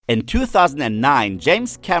In 2009,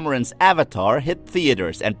 James Cameron's Avatar hit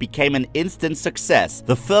theaters and became an instant success.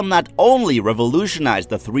 The film not only revolutionized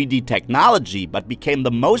the 3D technology, but became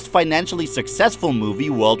the most financially successful movie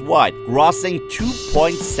worldwide, grossing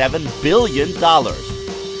 $2.7 billion.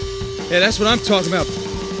 Yeah, that's what I'm talking about,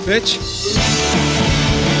 bitch.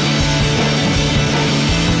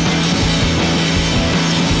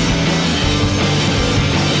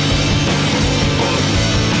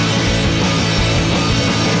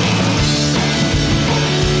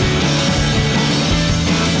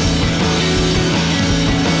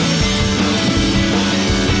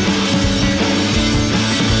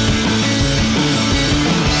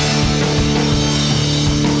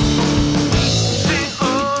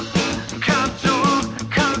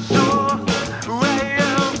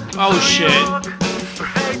 Oh shit.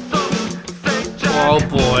 Oh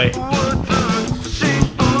boy.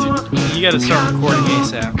 You gotta start recording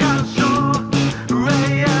ASAP.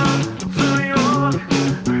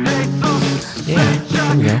 Yeah,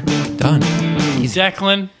 there we go. Done. Easy.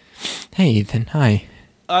 Declan, Hey, Ethan. Hi.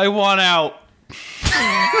 I want out.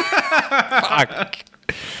 Fuck.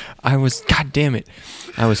 God damn it.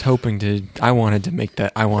 I wanted to make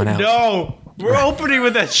that I want out. No! We're opening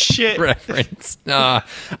with that shit. Reference. I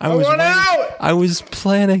want out! I've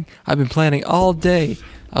been planning all day.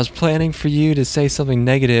 I was planning for you to say something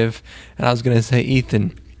negative, and I was going to say,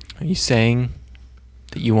 Ethan, are you saying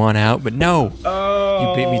that you want out? But no.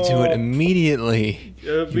 You beat me to it immediately.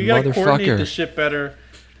 We gotta coordinate this shit better.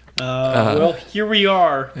 Well, here we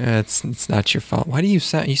are. It's not your fault. Why do you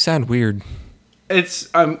sound weird?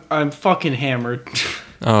 I'm fucking hammered.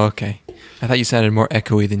 Oh, okay. I thought you sounded more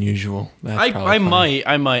echoey than usual. I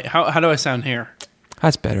might. How do I sound here?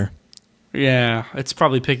 That's better. Yeah, it's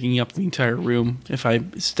probably picking up the entire room if I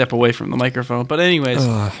step away from the microphone. But anyways,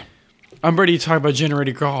 I'm ready to talk about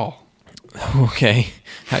Generator Gawl. Okay.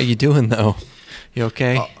 How you doing, though? You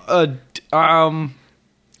okay?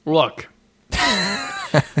 Look.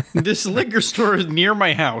 This liquor store is near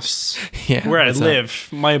my house. Yeah, where I live.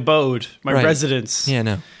 My abode. My residence. Yeah,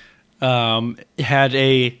 no. Had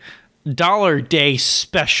a $1 day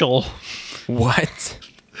special. What?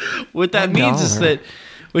 What that means is that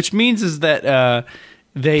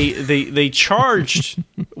they charged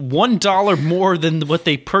 $1 more than what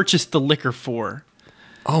they purchased the liquor for.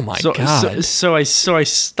 Oh my god! So I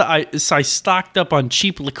stocked up on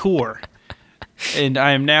cheap liqueur, and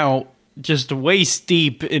I am now just waist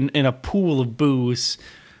deep in a pool of booze.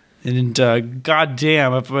 And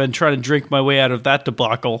goddamn, I've been trying to drink my way out of that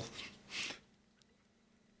debacle.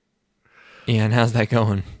 Yeah, and how's that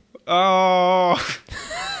going? Oh,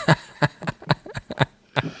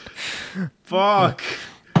 fuck!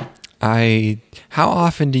 How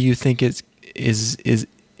often do you think it's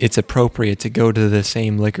appropriate to go to the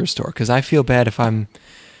same liquor store? Because I feel bad if I'm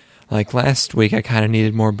like last week. I kind of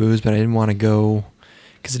needed more booze, but I didn't want to go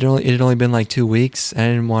because it had only been like 2 weeks. And I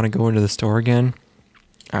didn't want to go into the store again.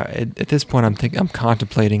 At this point, I'm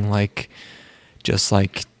contemplating just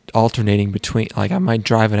alternating between, I might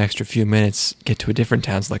drive an extra few minutes, get to a different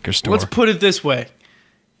town's liquor store. Let's put it this way.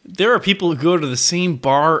 There are people who go to the same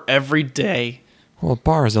bar every day. Well, a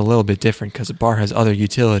bar is a little bit different because a bar has other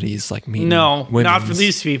utilities like meeting No, women's. not for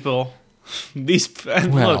these people.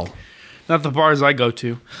 Look, not the bars I go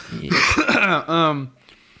to. Yeah.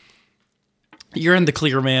 You're in the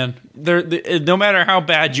clear, man. No matter how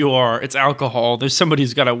bad you are, it's alcohol. There's somebody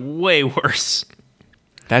who's got it way worse.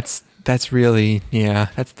 That's really,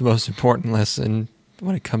 that's the most important lesson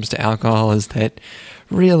when it comes to alcohol is that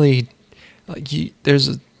really, you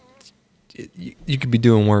could be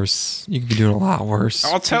doing worse. You could be doing a lot worse.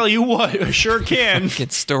 I'll tell you what, I sure can.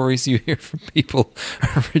 Get stories you hear from people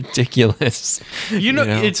are ridiculous. You know,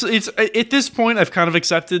 it's at this point I've kind of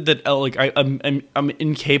accepted that I'm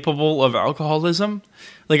incapable of alcoholism.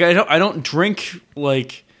 Like I don't drink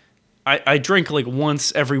I drink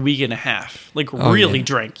once every week and a half.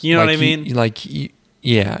 Drink. You know what I mean?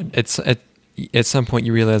 It's at some point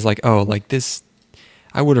you realize this.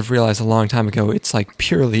 I would have realized a long time ago. It's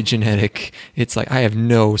purely genetic. It's I have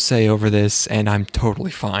no say over this, and I'm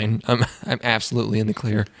totally fine. I'm absolutely in the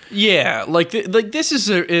clear. Yeah, this is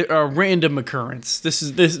a random occurrence. This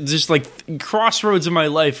just crossroads in my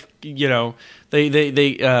life. You know,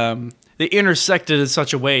 they intersected in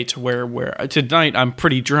such a way to where tonight I'm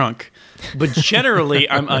pretty drunk. But generally,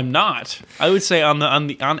 I'm not. I would say on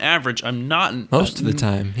average, I'm not. Most of the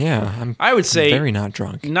time, yeah. I would say I'm very not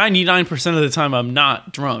drunk. 99% of the time, I'm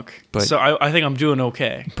not drunk. So I think I'm doing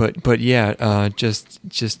okay. But yeah,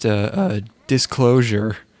 just a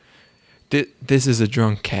disclosure. This is a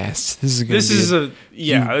drunk cast. This is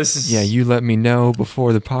you let me know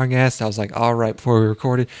before the podcast. I was like, all right, before we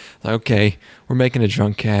recorded, like, okay, we're making a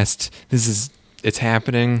drunk cast. It's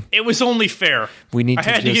happening. It was only fair. I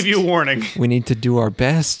had to give you a warning. We need to do our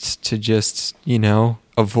best to just,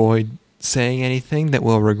 avoid saying anything that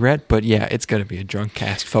we'll regret. But yeah, it's gonna be a drunk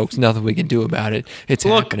cast, folks. Nothing we can do about it. It's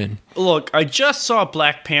happening. Look, I just saw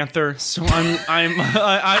Black Panther, so nothing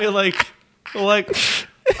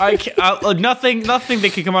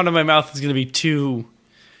that can come out of my mouth is gonna be too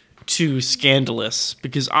scandalous,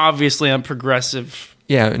 because obviously I'm progressive.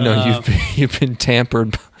 Yeah, no, you've been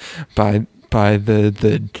tampered by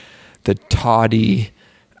the tawdy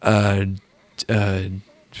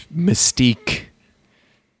mystique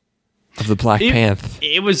of the Black Panther.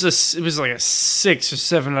 It was like a 6 or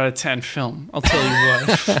 7 out of 10 film. I'll tell you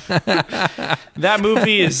what. That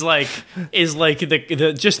movie is like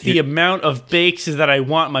the amount of bakes that I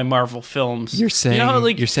want in my Marvel films. You're saying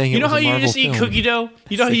you're saying how you just eat cookie dough?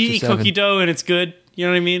 You know how you eat cookie dough and it's good? You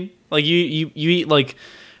know what I mean? Like you eat like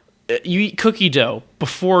you eat cookie dough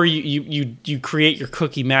before you create your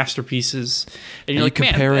cookie masterpieces, and you're like,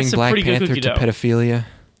 comparing man, that's a Black pretty good Panther cookie to dough. pedophilia?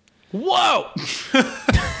 Whoa!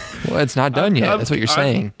 Well, it's not done yet. That's what you're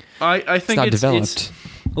saying. I think it's not developed.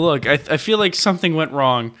 Look, I feel like something went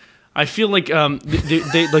wrong. I feel like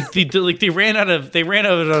they ran out of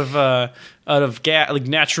gas, like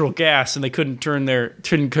natural gas, and they couldn't turn their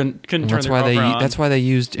cover on. That's why they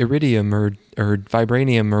used iridium or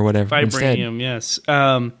vibranium or whatever instead. Vibranium, yes.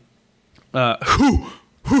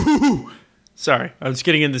 Sorry, I was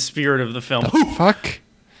getting in the spirit of the film. The fuck?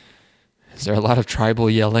 Is there a lot of tribal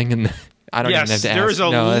yelling? And I don't even have to ask. There is a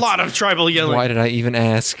lot of tribal yelling. Why did I even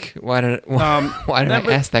ask? Why did I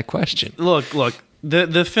ask that question? Look.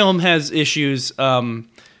 The film has issues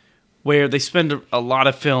where they spend a lot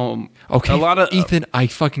of film. Okay, Ethan, I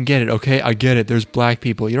fucking get it. Okay, I get it. There's black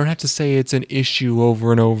people. You don't have to say it's an issue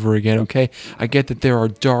over and over again. Okay, I get that there are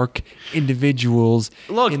dark individuals.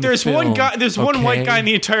 Look, there's one guy. There's one white guy in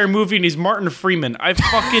the entire movie, and he's Martin Freeman. I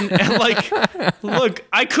fucking look.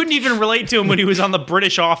 I couldn't even relate to him when he was on The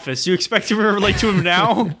British Office. You expect me to relate to him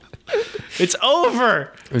now? It's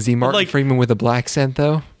over. Was he Martin Freeman with a black accent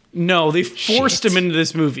though? No, they forced him into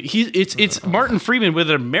this movie. It's Martin Freeman with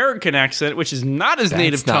an American accent, which is not his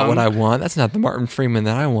native tongue. That's not what I want. That's not the Martin Freeman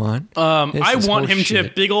that I want. I want him to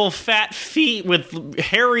have big old fat feet with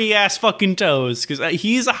hairy ass fucking toes, because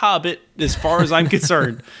he's a hobbit as far as I'm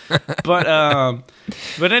concerned. But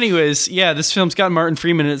anyways, yeah, this film's got Martin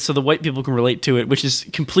Freeman in it, so the white people can relate to it, which is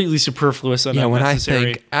completely superfluous and unnecessary.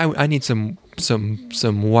 When I think I need some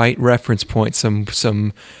white reference points,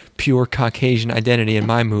 some pure Caucasian identity in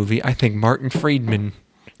my movie, I think Martin Freeman.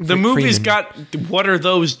 The movie's got "what are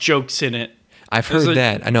those" jokes in it. I've heard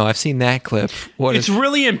that. I know. I've seen that clip. It's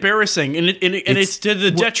really embarrassing, and it's to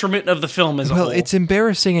the detriment of the film as a whole. Well, it's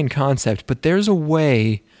embarrassing in concept, but there's a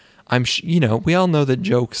way. We all know that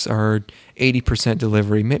jokes are 80%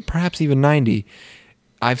 delivery, perhaps even 90%.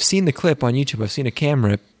 I've seen the clip on YouTube. I've seen a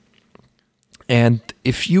camera. And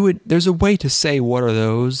there's a way to say "what are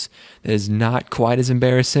those" that is not quite as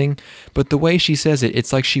embarrassing, but the way she says it,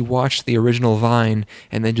 it's like she watched the original Vine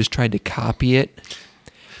and then just tried to copy it,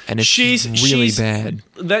 and it's really bad.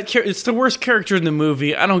 It's the worst character in the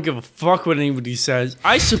movie. I don't give a fuck what anybody says.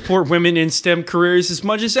 I support women in STEM careers as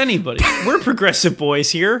much as anybody. We're progressive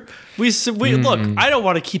boys here. We look. I don't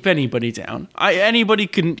want to keep anybody down. Anybody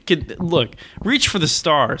can look. Reach for the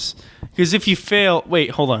stars. Because if you fail,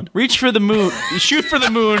 hold on. Reach for the moon. Shoot for the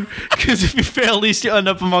moon. Because if you fail, at least you end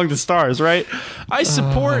up among the stars, right? I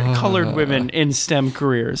support colored women in STEM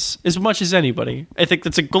careers as much as anybody. I think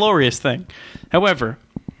that's a glorious thing. However,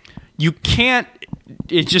 you can't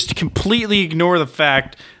just completely ignore the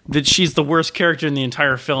fact that she's the worst character in the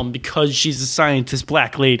entire film because she's a scientist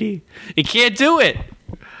black lady. You can't do it.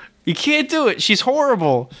 You can't do it. She's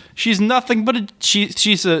horrible. She's nothing but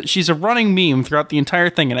she's a running meme throughout the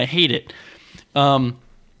entire thing, and I hate it.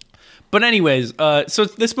 But anyways, so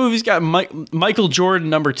this movie's got Michael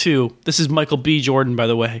Jordan #2. This is Michael B. Jordan, by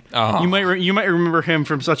the way. Oh. You might remember him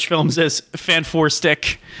from such films as Fan Four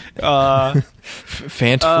Stick. Fan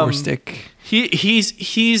Four Stick.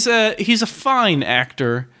 He's a fine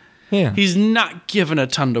actor. Yeah. He's not given a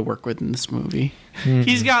ton to work with in this movie. Mm-hmm.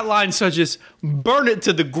 He's got lines such as "burn it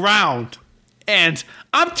to the ground" and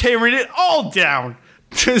 "I'm tearing it all down."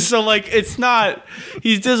 So it's not.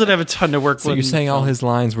 He doesn't have a ton to work with. So you're saying all his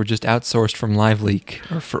lines were just outsourced from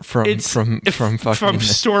LiveLeak or from Stormfront,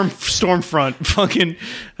 fucking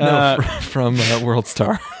from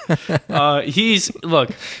WorldStar.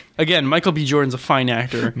 Look again. Michael B. Jordan's a fine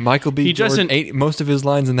actor. Michael B. Jordan. Most of his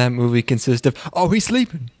lines in that movie consist of "Oh, he's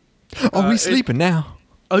sleeping." Oh, we sleeping now.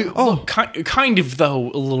 Look, kind of though,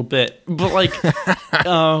 a little bit, but like,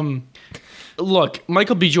 look,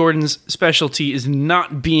 Michael B. Jordan's specialty is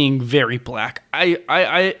not being very black.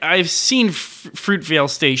 I've seen Fruitvale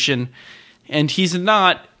Station, and he's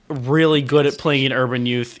not really good at playing an urban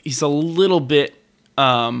youth. He's a little bit.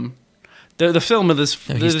 The film of this,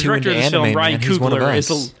 the director of this film, Ryan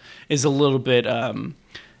Coogler, is a little bit.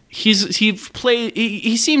 He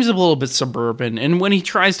seems a little bit suburban, and when he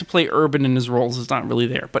tries to play urban in his roles, it's not really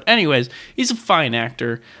there. But anyways, he's a fine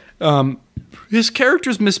actor. His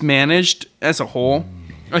character's mismanaged as a whole.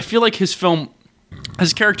 I feel like his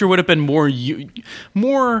character would have been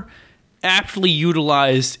more aptly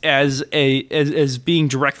utilized as being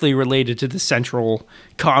directly related to the central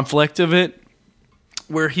conflict of it,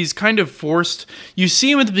 where he's kind of forced. You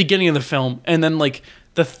see him at the beginning of the film, and then like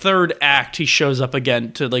the third act, he shows up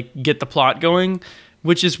again to like get the plot going,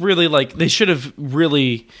 which is really like they should have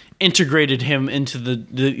really integrated him into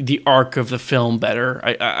the arc of the film better.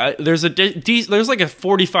 There's like a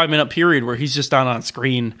 45-minute period where he's just not on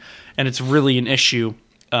screen, and it's really an issue.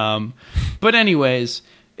 But anyways,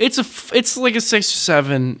 it's like a 6 or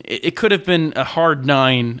 7. It could have been a hard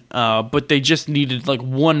 9, but they just needed like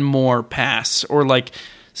one more pass, or like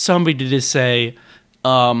somebody to just say,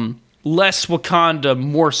 less Wakanda,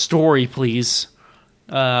 more story, please.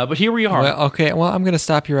 But here we are. Well, okay. Well, I'm going to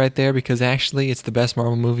stop you right there because actually it's the best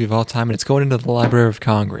Marvel movie of all time, and it's going into the Library of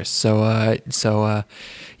Congress. So,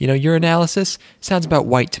 your analysis sounds about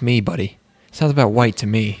white to me, buddy. Sounds about white to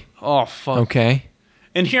me. Oh, fuck. Okay.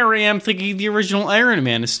 And here I am thinking the original Iron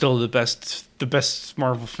Man is still the best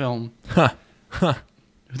Marvel film. That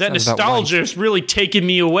Sounds nostalgia is really taking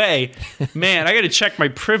me away. Man, I got to check my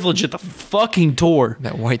privilege at the fucking door.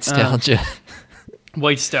 That white nostalgia.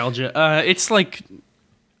 White nostalgia.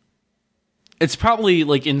 It's probably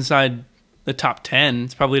like inside the top 10.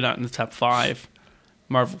 It's probably not in the top 5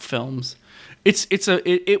 Marvel films.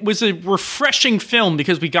 It was a refreshing film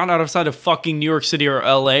because we got outside of fucking New York City or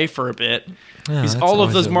LA for a bit. Because all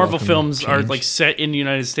of those Marvel films are like set in the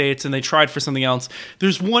United States, and they tried for something else.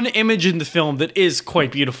 There's one image in the film that is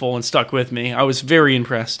quite beautiful and stuck with me. I was very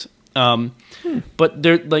impressed. But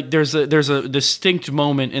there's a distinct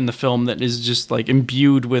moment in the film that is just like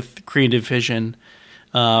imbued with creative vision,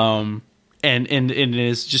 and it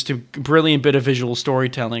is just a brilliant bit of visual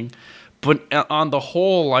storytelling. But on the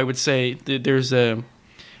whole, I would say that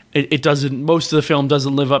most of the film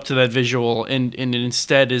doesn't live up to that visual, and it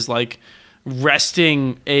instead is like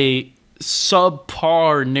resting a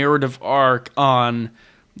subpar narrative arc on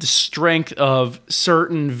the strength of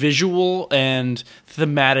certain visual and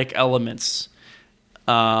thematic elements.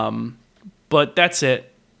 But that's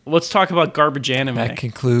it. Let's talk about garbage anime. That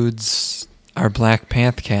concludes our Black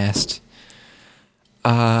Panther cast.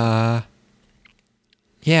 Yeah,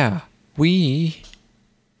 we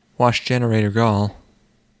watched Generator Gawl.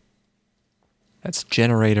 That's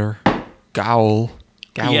Generator Gawl.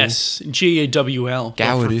 Yes, Gawl.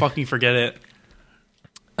 Don't fucking forget it.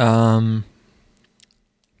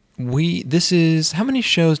 This is, how many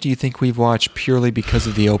shows do you think we've watched purely because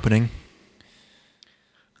of the opening?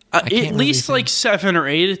 At least like 7 or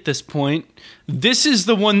 8 at this point. This is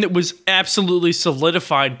the one that was absolutely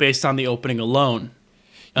solidified based on the opening alone.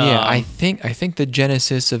 Yeah, I think the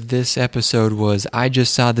genesis of this episode was I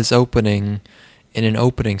just saw this opening in an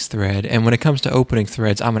openings thread, and when it comes to opening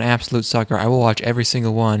threads, I'm an absolute sucker. I will watch every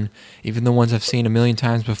single one, even the ones I've seen a million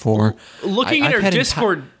times before. Looking at our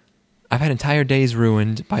Discord... I've had entire days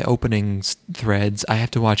ruined by openings threads. I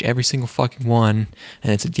have to watch every single fucking one,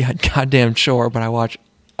 and it's a goddamn chore, but I watch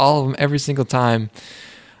all of them every single time,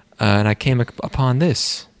 and I came upon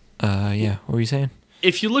this. What were you saying?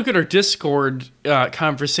 If you look at our Discord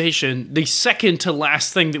conversation, the second to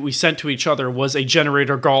last thing that we sent to each other was a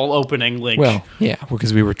Generator Gawl opening link. Well, yeah,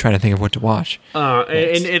 because we were trying to think of what to watch.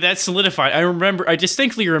 And that's solidified. I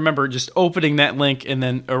distinctly remember just opening that link and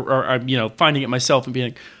then, or finding it myself and being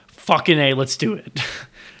like, fucking A, let's do it.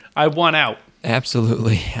 I want out.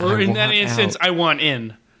 Absolutely. Or in that instance, I want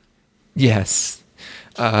in. Yes.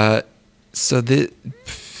 So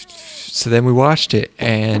then we watched it,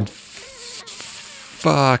 and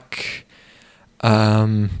fuck.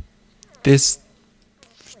 This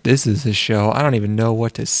is a show. I don't even know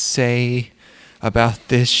what to say about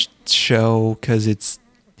this show because it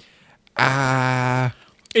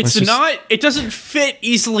doesn't fit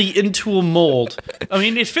easily into a mold. I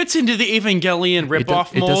mean, it fits into the Evangelion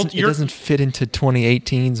ripoff mold. It doesn't fit into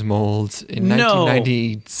 2018's mold. In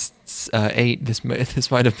 1998, this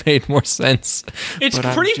might have made more sense. It's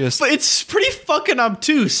pretty fucking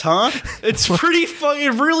obtuse, huh? It's pretty fucking.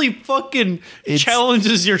 It really fucking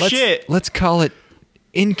challenges your shit. Let's call it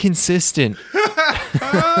inconsistent.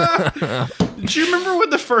 Do you remember when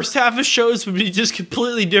the first half of shows would be just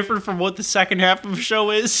completely different from what the second half of a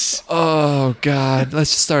show is? Oh, God.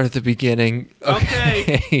 Let's just start at the beginning.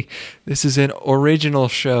 Okay. This is an original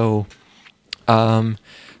show from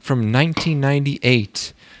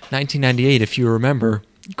 1998. 1998, if you remember.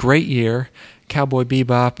 Great year. Cowboy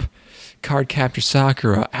Bebop, Cardcaptor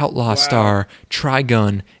Sakura, Outlaw Star,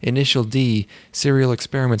 Trigun, Initial D, Serial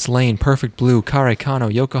Experiments Lane, Perfect Blue, Kare Kano,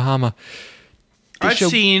 Yokohama. I've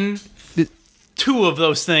seen 2 of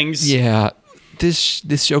those things. Yeah,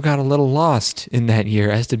 this show got a little lost in that year,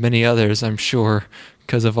 as did many others, I'm sure,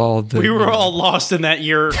 because of all the... We were all lost in that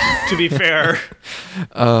year, to be fair.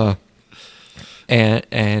 So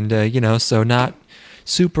not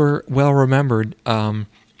super well remembered.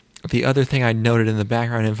 The other thing I noted in the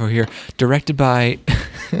background info here, directed by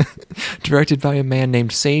a man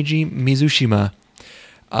named Seiji Mizushima.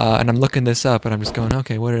 And I'm looking this up, and I'm just going,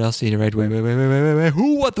 okay, what else did he direct? Wait.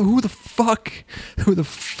 Who the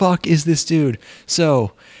fuck is this dude?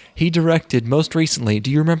 So, he directed most recently.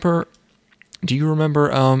 Do you remember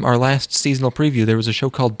our last seasonal preview? There was a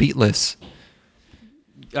show called Beatless.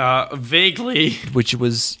 Vaguely. Which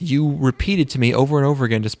was, you repeated to me over and over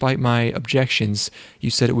again, despite my objections. You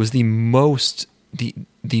said it was the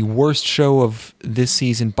worst show of this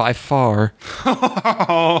season by far.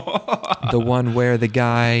 The one where the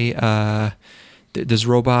guy, there's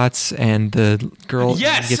robots and the girl.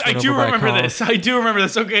 Yes, gets I do remember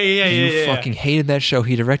this. Okay, yeah. You fucking hated that show.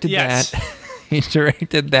 He directed that. He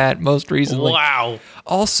directed that most recently. Wow.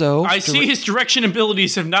 Also, I see his direction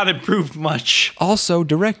abilities have not improved much. Also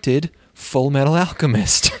directed Full Metal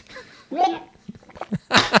Alchemist. Whoa!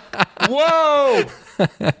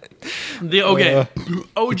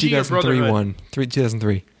 OG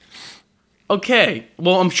 2003. Okay,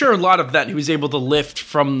 well, I'm sure a lot of that he was able to lift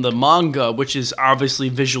from the manga, which is obviously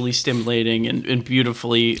visually stimulating and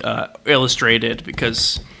beautifully illustrated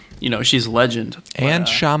because, she's a legend. And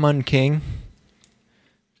Shaman King.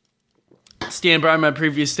 Stand by my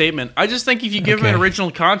previous statement. I just think if you give him original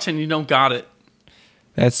content, you don't got it.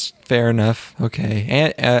 That's fair enough. Okay.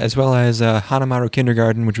 And as well as Hanamaru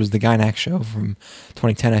Kindergarten, which was the Gainax show from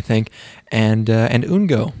 2010, I think, and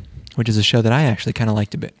Ungo, which is a show that I actually kind of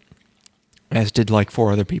liked a bit, as did like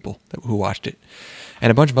 4 other people who watched it, and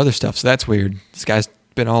a bunch of other stuff. So that's weird. This guy's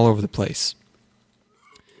been all over the place.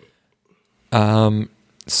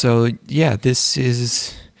 So yeah, this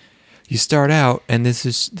is. You start out, and it's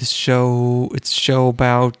a show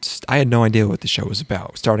about... I had no idea what the show was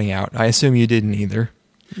about, starting out. I assume you didn't either.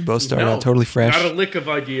 You both started out totally fresh. Not a lick of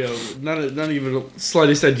idea. Not even a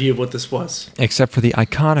slightest idea of what this was. Except for the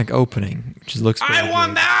iconic opening, which looks very I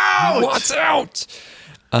want out! What's out?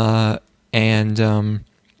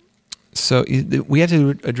 So we have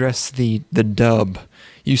to address the dub.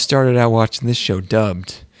 You started out watching this show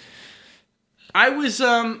dubbed. I was...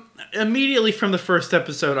 immediately from the first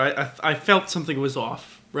episode, I felt something was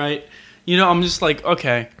off, right? I'm just like,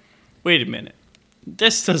 okay, wait a minute.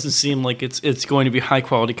 This doesn't seem like it's going to be high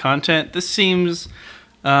quality content. This seems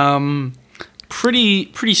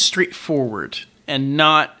pretty straightforward and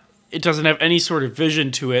it doesn't have any sort of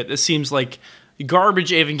vision to it. This seems like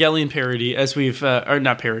garbage Evangelion parody, as we've or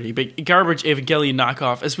not parody, but garbage Evangelion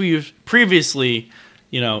knockoff as we've previously,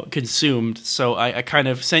 consumed. So I kind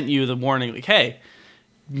of sent you the warning, like, hey,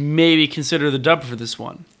 maybe consider the dub for this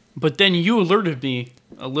one. But then you alerted me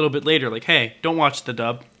a little bit later, like, hey, don't watch the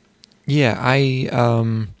dub. Yeah, I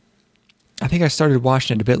think I started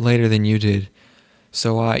watching it a bit later than you did.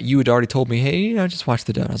 So you had already told me, hey, just watch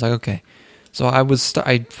the dub. I was like, okay. So I was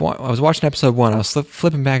watching episode 1. I was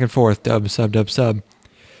flipping back and forth, dub, sub.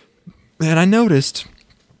 And I noticed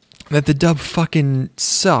that the dub fucking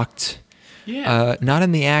sucked. Yeah. Not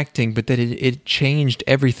in the acting, but that it changed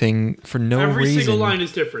everything for no reason. Every single line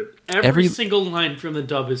is different. Every single line from the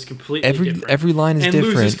dub is completely different. Every line is different.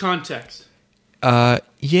 And loses context.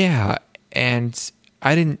 Yeah, and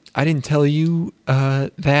I didn't tell you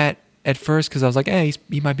that at first because I was like, hey,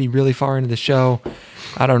 he might be really far into the show.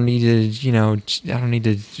 I don't need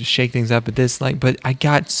to shake things up at this. But I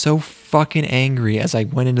got so fucking angry as I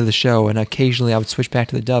went into the show, and occasionally I would switch back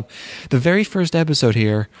to the dub. The very first episode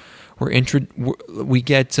here. We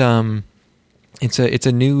get it's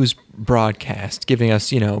a news broadcast giving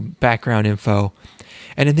us background info,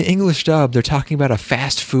 and in the English dub they're talking about a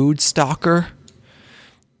fast food stalker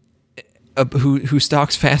who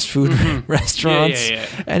stalks fast food restaurants, yeah.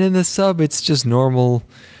 And in the sub it's just normal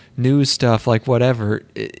news stuff, like whatever.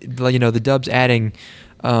 The dub's adding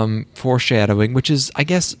foreshadowing, which is I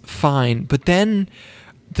guess fine, but then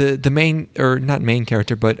the main, or not main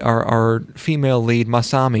character, but our female lead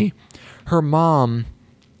Masami. Her mom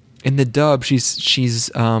in the dub,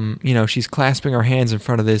 she's clasping her hands in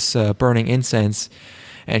front of this burning incense,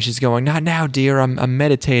 and she's going, "Not now, dear. I'm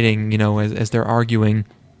meditating." As they're arguing.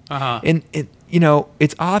 And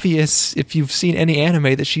it's obvious if you've seen any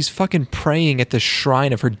anime that she's fucking praying at the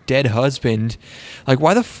shrine of her dead husband. Like,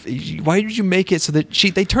 why did you make it so that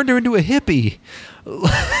they turned her into a hippie?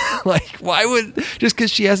 Like, why would, just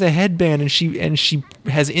because she has a headband and she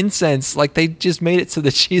has incense, like they just made it so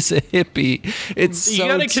that she's a hippie. It's so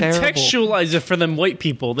terrible. You gotta contextualize it for them white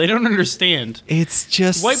people. They don't understand. It's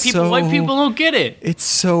just white people don't get it. It's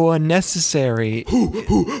so unnecessary.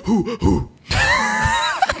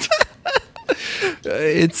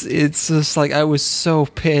 It's just like, I was so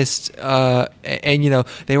pissed, and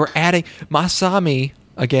they were adding Masami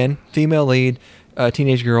again, female lead,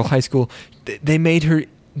 teenage girl, high school. They made her in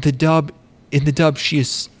the dub. She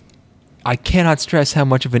is, I cannot stress how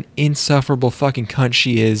much of an insufferable fucking cunt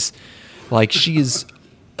she is. Like, she is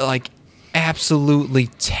like absolutely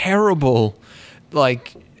terrible,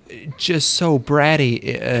 like just so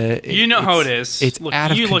bratty. You know how it is. It's out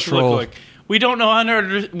of control. Look. We don't know how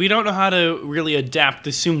to really adapt the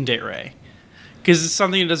tsundere, because it's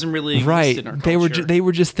something that doesn't really exist in our culture. They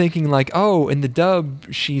were just thinking like, oh, in the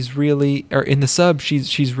dub she's really, or in the sub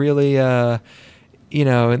she's really in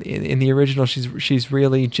the original she's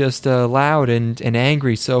really just loud and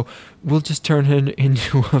angry, so we'll just turn her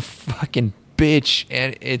into a fucking bitch,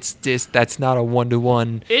 and it's just, that's not a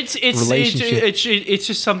one-to-one relationship. It's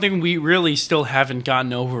just something we really still haven't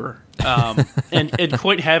gotten over. And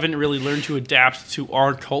quite haven't really learned to adapt to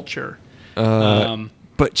our culture.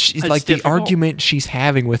 But she's like, the argument she's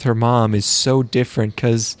having with her mom is so different,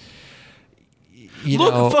 because we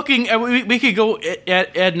could go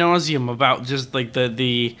ad nauseum about just like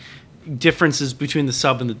the differences between the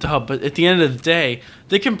sub and the dub, but at the end of the day,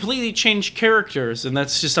 they completely changed characters, and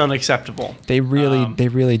that's just unacceptable. They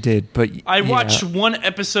really did. But I watched one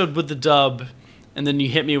episode with the dub, and then you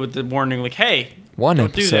hit me with the warning, like, "Hey, one don't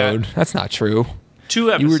episode? Do that." That's not true.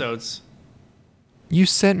 2 episodes. You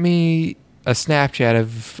sent me a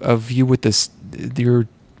Snapchat of you with this. You're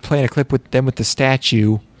playing a clip with them with the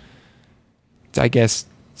statue. I guess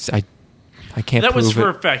I can't. That prove was for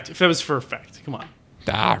it. effect. If that was for effect, come on.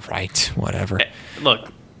 Ah, right. Whatever. Hey,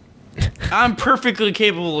 look, I'm perfectly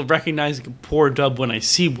capable of recognizing a poor dub when I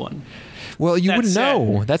see one. Well, you wouldn't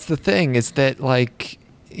know. That's the thing. Is that, like,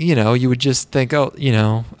 you would just think, oh,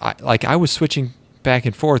 I was switching back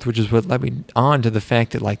and forth, which is what led me on to the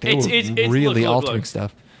fact that, like, they were really altering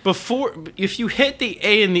stuff. Before, if you hit the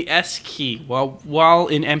A and the S key while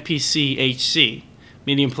in MPC HC,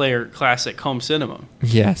 Medium Player Classic Home Cinema.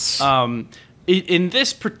 Yes. In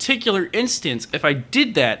this particular instance, if I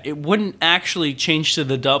did that, it wouldn't actually change to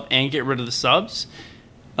the dub and get rid of the subs.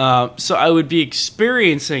 So I would be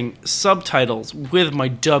experiencing subtitles with my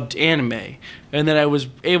dubbed anime, and then I was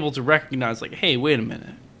able to recognize, like, hey, wait a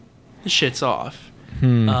minute, this shit's off.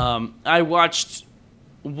 I watched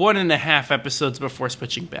 1.5 episodes before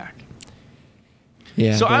switching back.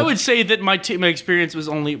 Yeah. So I would say that my experience was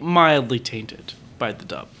only mildly tainted by the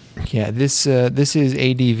dub. Yeah, this is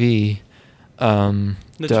ADV.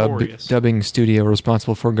 Dubbing studio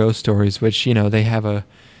responsible for Ghost Stories, which they have a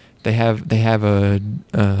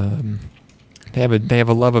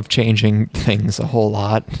love of changing things a whole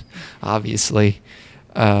lot, obviously.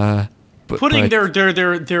 Putting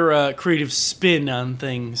their creative spin on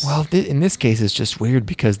things. Well, in this case, it's just weird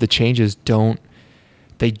because the changes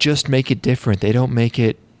they just make it different. They don't make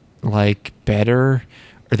it like better,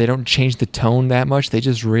 or they don't change the tone that much. They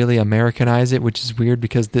just really Americanize it, which is weird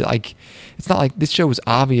because it's not like this show was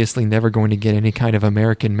obviously never going to get any kind of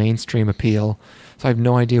American mainstream appeal. So I have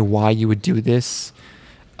no idea why you would do this.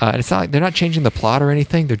 And it's not like they're not changing the plot or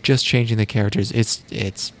anything. They're just changing the characters. It's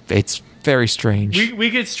very strange. We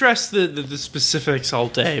could stress the specifics all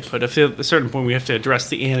day, but at a certain point we have to address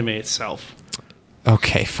the anime itself.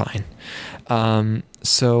 Okay, fine.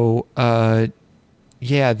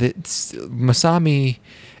 Masami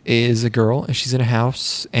is a girl, and she's in a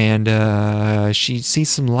house, and she sees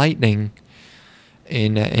some lightning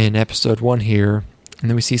in episode 1 here, and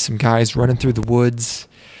then we see some guys running through the woods,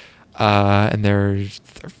 and there's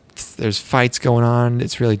fights going on.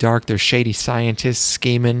 It's really dark. There's shady scientists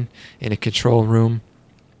scheming in a control room,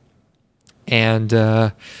 and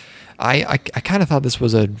I kind of thought this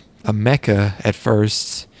was a mecha at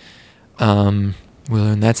first. We'll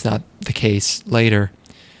learn that's not the case later.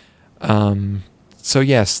 So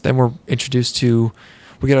yes, then we're introduced to,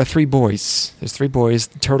 we got our 3 boys. There's 3 boys.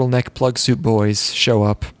 The turtleneck plug suit boys show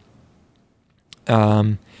up.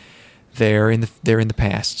 They're in the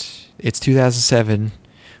past. It's 2007,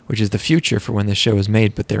 which is the future for when this show is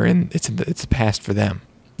made, but it's the past for them.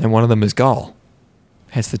 And one of them is Gawl.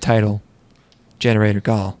 Hence the title, Generator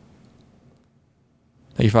Gawl.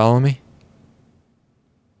 Are you following me?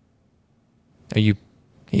 Are you,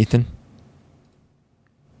 Ethan?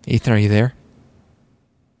 Ethan, are you there?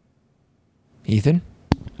 Ethan?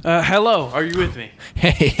 Hello, are you with me?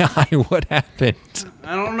 Hey, hi, what happened?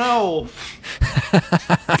 I don't know.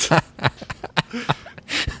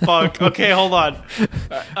 Fuck. Okay, hold on. All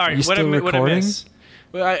right, you still what I recording? miss?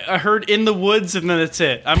 I heard in the woods, and then that's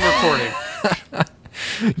it. I'm recording.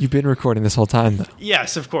 You've been recording this whole time, though.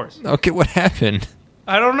 Yes, of course. Okay, what happened?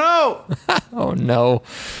 I don't know. Oh, no.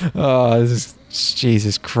 Oh,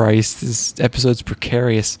 Jesus Christ. This episode's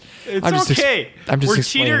precarious. It's okay. I'm just We're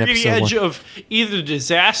explaining teetering the episode edge one. of either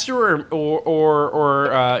disaster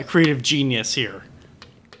or creative genius here.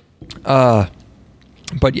 But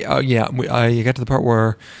you got to the part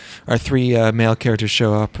where our three male characters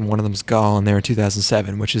show up, and one of them's Gawl, and they're in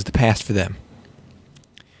 2007, which is the past for them.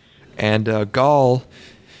 And Gawl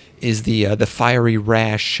is the fiery,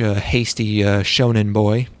 rash, hasty shonen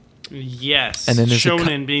boy. Yes, And then there's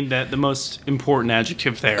shonen being the most important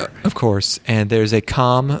adjective there. Of course. And there's a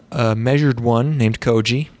calm, measured one named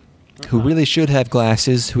Koji, who really should have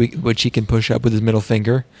glasses, which he can push up with his middle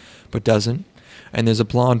finger, but doesn't. And there's a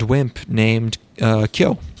blonde wimp named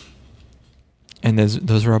Kyo. And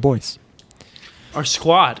those are our boys. Our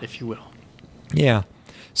squad, if you will. Yeah.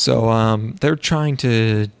 So they're trying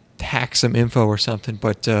to hack some info or something,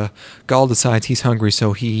 but Gawl decides he's hungry,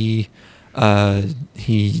 so he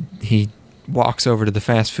walks over to the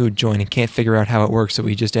fast food joint and can't figure out how it works, so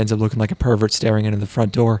he just ends up looking like a pervert staring into the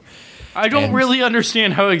front door. I don't really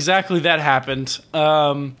understand how exactly that happened.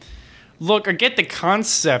 Look, I get the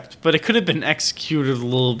concept, but it could have been executed a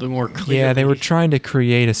little bit more clearly. Yeah, they were trying to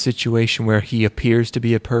create a situation where he appears to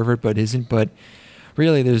be a pervert but isn't, but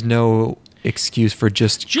really there's no excuse for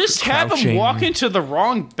just have him crouching. walk into the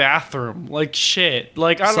wrong bathroom. Like, shit.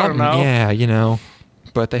 Like, I don't know. Yeah, you know.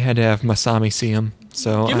 But they had to have Masami see him,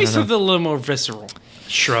 so Give me something a little more visceral.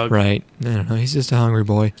 Shrug. Right. I don't know. He's just a hungry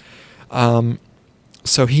boy.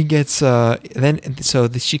 So he gets she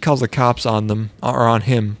calls the cops on them or on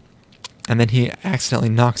him, and then he accidentally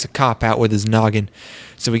knocks a cop out with his noggin.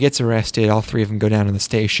 So he gets arrested. All three of them go down to the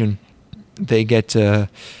station. They get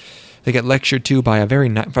lectured to by a very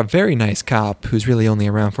nice cop who's really only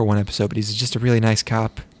around for one episode, but he's just a really nice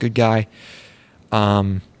cop, good guy.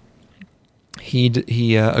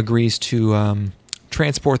 He agrees to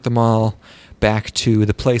transport them all back to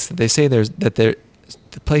the place that they say the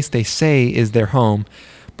place they say is their home,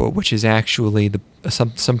 but which is actually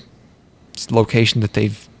some location that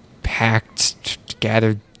they've hacked,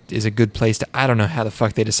 gathered is a good place to. I don't know how the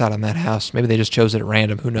fuck they decide on that house. Maybe they just chose it at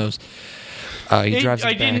random. Who knows? He drives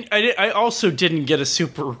it back. I also didn't get a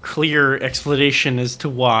super clear explanation as to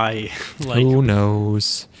why. Like, who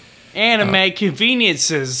knows? Anime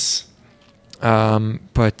conveniences.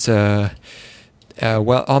 But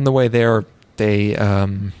well, on the way there, they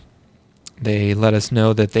let us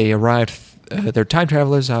know that they arrived. They're time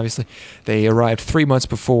travelers, obviously. They arrived 3 months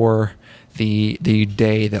before the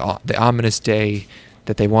day, the ominous day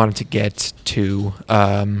that they wanted to get to,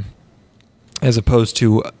 as opposed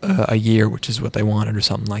to a year, which is what they wanted, or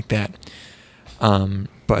something like that.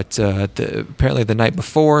 But apparently the night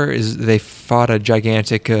before they fought a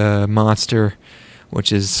gigantic monster,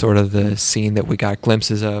 which is sort of the scene that we got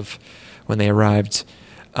glimpses of when they arrived.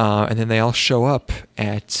 And then they all show up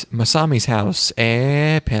at Masami's house.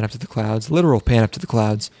 Pan up to the clouds. Literal pan up to the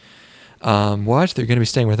clouds. What? They're going to be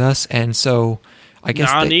staying with us? And so I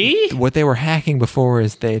guess what they were hacking before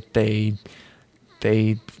is they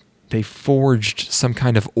forged some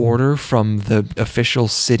kind of order from the official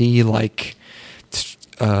city, like,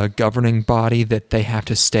 governing body that they have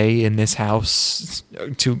to stay in this house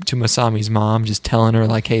to Masami's mom, just telling her,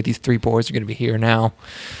 like, hey, these three boys are going to be here now.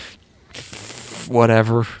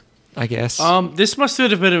 Whatever, I guess. This must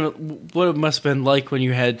have been what it must have been like when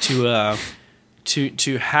you had to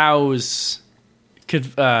house.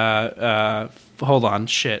 Hold on,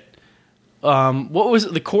 shit. What was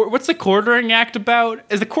it, what's the quartering act about?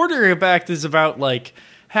 The quartering act is about, like,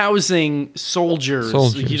 housing soldiers.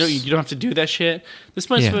 You don't have to do that shit. This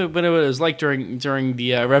must have been what it was like during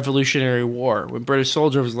the Revolutionary War, when British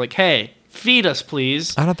soldier was like, "Hey, feed us,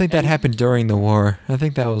 please." I don't think that happened during the war. I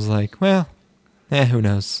think that was like, well, who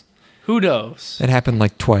knows? Who knows? It happened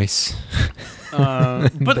like twice.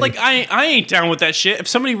 But like, I ain't down with that shit. If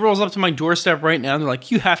somebody rolls up to my doorstep right now and they're like,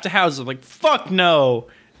 "You have to house them," like, fuck no,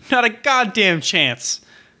 not a goddamn chance.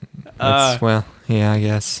 Well, yeah, I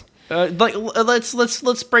guess. Like,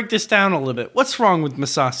 let's break this down a little bit. What's wrong with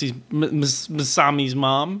Masami's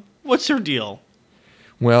mom? What's her deal?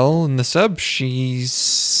 Well, in the sub,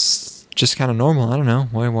 she's just kind of normal. I don't know.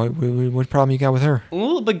 What problem you got with her? A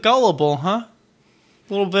little bit gullible, huh?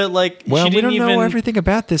 A little bit like Well, she we didn't don't know even... everything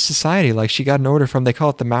about this society. Like, she got an order from, they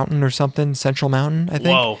call it the Mountain or something, Central Mountain, I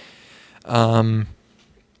think. Whoa.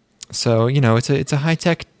 So, it's a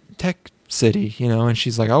high-tech city, and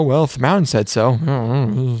she's like, oh, well, if the Mountain said so, what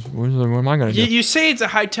am I going to do? You say it's a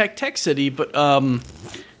high-tech city, but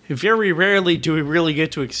very rarely do we really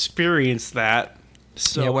get to experience that.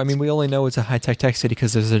 So Yeah, well, I mean, we only know it's a high-tech city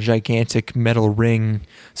because there's a gigantic metal ring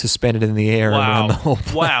suspended in the air around the whole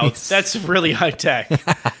place. Wow, that's really high-tech.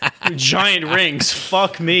 Giant rings,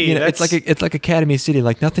 fuck me. It's like Academy City.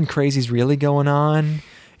 Like, nothing crazy's really going on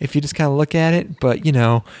if you just kind of look at it. But,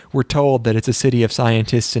 we're told that it's a city of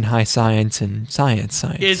scientists and high science and science.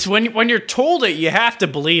 It's when you're told it, you have to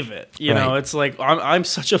believe it. You know, it's like, I'm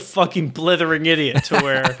such a fucking blithering idiot to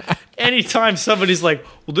where anytime somebody's like,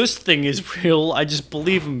 well, this thing is real, I just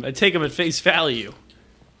believe them. I take them at face value.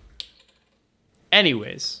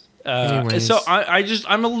 Anyways. So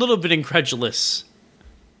I'm a little bit incredulous.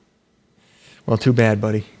 Well, too bad,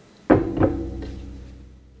 buddy.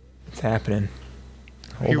 It's happening.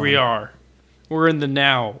 Here we are. We're in the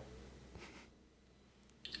now.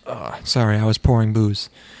 Sorry, I was pouring booze.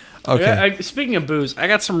 Okay. Speaking of booze, I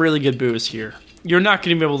got some really good booze here. You're not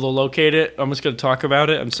going to be able to locate it. I'm just going to talk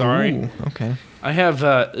about it. I'm sorry. Ooh, okay. I have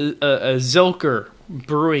a Zilker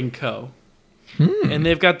Brewing Co. And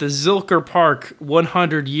they've got the Zilker Park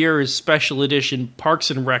 100 Years Special Edition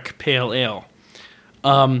Parks and Rec Pale Ale.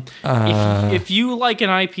 If you like an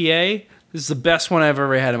IPA, this is the best one I've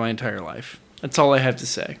ever had in my entire life. That's all I have to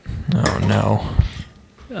say. Oh no!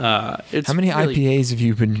 How many IPAs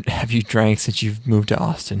have you drank since you've moved to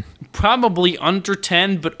Austin? Probably under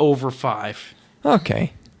 10, but over 5.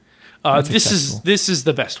 Okay. This is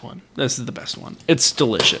the best one. This is the best one. It's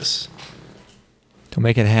delicious. Don't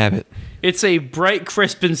make it a habit. It's a bright,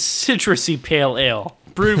 crisp, and citrusy pale ale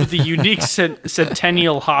brewed with a unique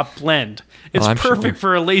Centennial hop blend. It's perfect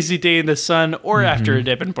for a lazy day in the sun or after a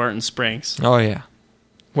dip in Barton Springs. Oh yeah.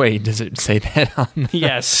 Wait, does it say that on the...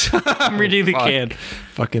 Yes. I'm reading the can.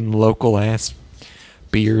 Fucking local ass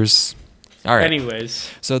beers. All right. Anyways.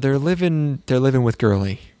 So they're living with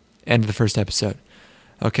Girly. End of the first episode.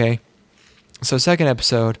 Okay. So second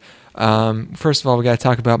episode, first of all, we got to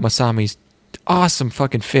talk about Masami's awesome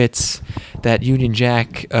fucking fits. That Union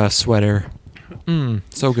Jack sweater.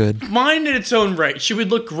 So good. Mine in its own right. She would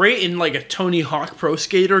look great in like a Tony Hawk Pro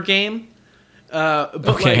Skater game. But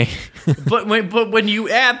okay. but when you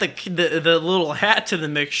add the little hat to the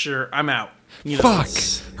mixture, I'm out. Fuck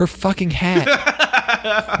her fucking hat.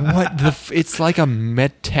 What the? It's like a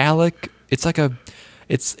metallic. It's like an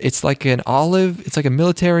olive. It's like a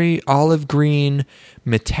military olive green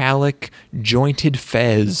metallic jointed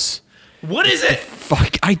fez. What is it?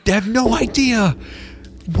 Fuck! I have no idea.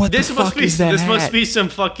 What the fuck is that? This must be some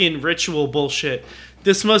fucking ritual bullshit.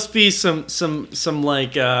 This must be some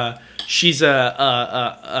like she's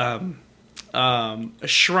a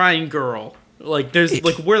shrine girl. Like there's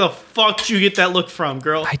like where the fuck did you get that look from,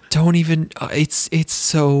 girl? I don't even.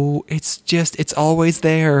 It's always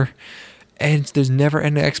there, and there's never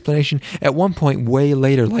an explanation. At one point, way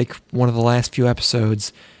later, like one of the last few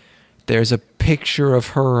episodes, there's a picture of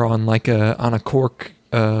her on a cork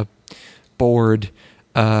board.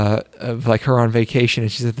 Of like her on vacation,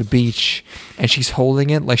 and she's at the beach and she's holding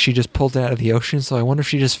it like she just pulled it out of the ocean. So I wonder if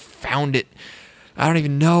she just found it. I don't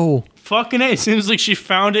even know. Fucking A. It seems like she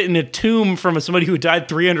found it in a tomb from somebody who died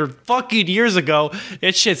 300 fucking years ago.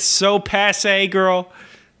 That shit's so passe, girl.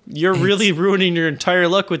 You're really ruining your entire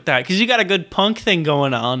look with that because you got a good punk thing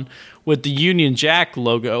going on with the Union Jack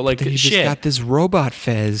logo. Like you shit. Just got this robot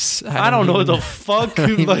fez. I don't know what the fuck. I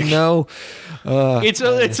don't even know.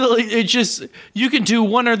 It's just you can do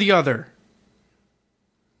one or the other.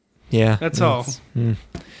 Yeah, that's all.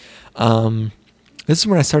 This is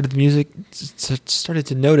when I started started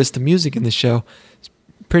to notice the music in the show. It's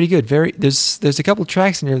pretty good. There's a couple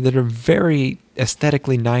tracks in here that are very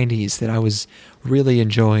aesthetically 90s that I was really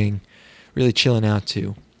enjoying, really chilling out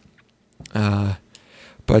to.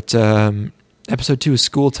 But episode 2 is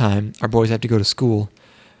school time. Our boys have to go to school.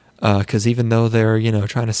 Because even though they're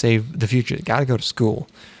trying to save the future, they gotta go to school.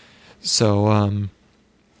 So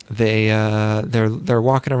they're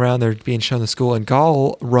walking around. They're being shown the school, and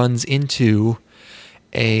Gawl runs into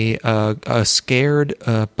a scared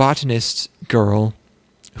botanist girl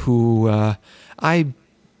who I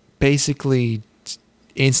basically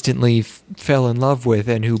instantly fell in love with,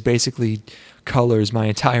 and who basically colors my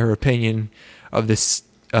entire opinion of this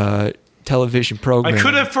television program. I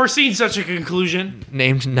could have foreseen such a conclusion.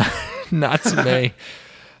 Named Natsume.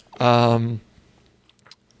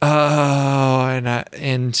 Oh,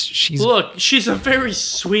 and she's she's a very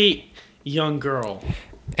sweet young girl.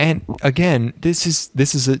 And again, this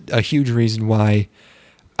is a huge reason why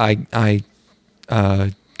I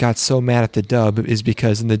got so mad at the dub, is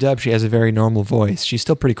because in the dub she has a very normal voice. She's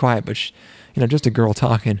still pretty quiet, but just a girl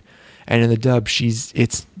talking. And in the dub,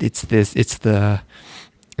 it's the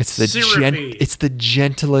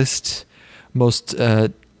gentlest, most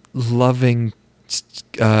loving,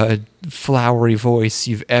 flowery voice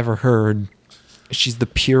you've ever heard. She's the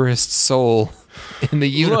purest soul in the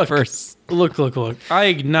universe. Look. I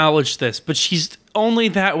acknowledge this, but she's only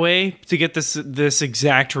that way to get this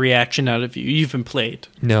exact reaction out of you. You've been played.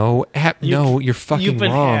 No, you're fucking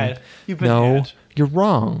wrong. You're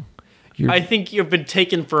wrong. I think you've been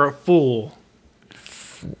taken for a fool.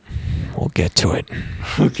 We'll get to it.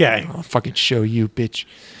 Okay. I'll fucking show you, bitch.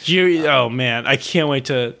 Oh man, I can't wait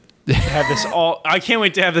to have this all. I can't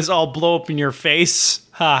wait to have this all blow up in your face.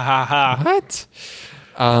 Ha ha ha. What?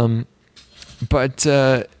 But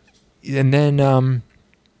and then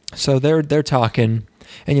so they're talking,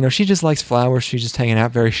 and she just likes flowers. She's just hanging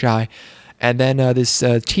out, very shy. And then this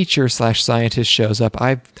teacher/scientist shows up.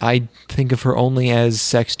 I think of her only as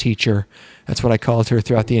sex teacher. That's what I called her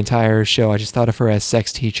throughout the entire show. I just thought of her as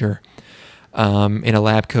sex teacher. In a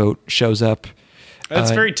lab coat, shows up.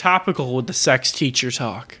 That's very topical with the sex teacher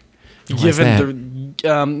talk. Given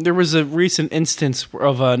there was a recent instance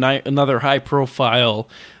of another high-profile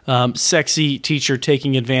sexy teacher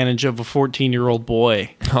taking advantage of a 14-year-old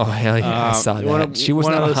boy. Oh, hell yeah, I saw that. She was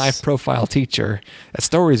not a high-profile teacher. That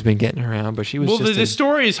story's been getting around, but she was just... Well, the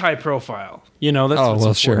story is high-profile. That's oh,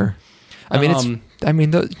 what's well, important.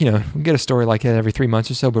 Sure. We get a story like that every 3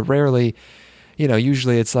 months or so, but rarely...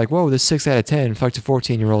 usually it's like, whoa, this 6 out of 10 fucked a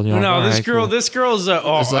 14-year-old. No, this girl's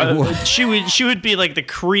she would be like the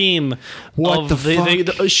cream. What the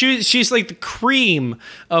fuck? She's like the cream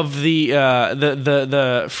of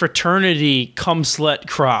the fraternity cum slut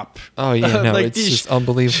crop. Oh yeah, no, it's just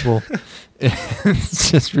unbelievable. It's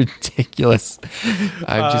just ridiculous.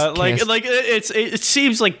 It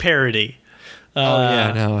seems like parody.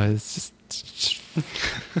 It's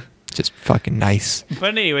just fucking nice.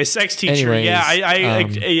 But anyway, sex teacher.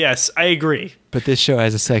 Yes, I agree. But this show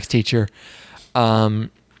has a sex teacher, and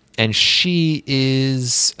she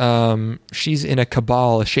is she's in a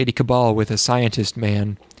shady cabal with a scientist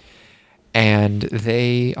man, and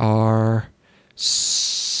they are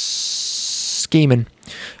scheming.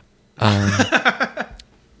 And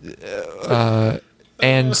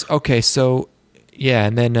okay, so yeah,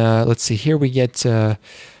 and then let's see. Here we get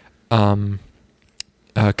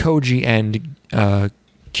Koji and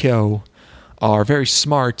Kyo are very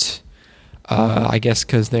smart, I guess,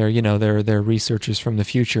 because they're researchers from the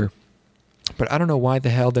future. But I don't know why the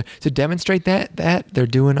hell to demonstrate that they're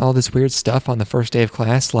doing all this weird stuff on the first day of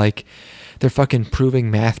class, like they're fucking proving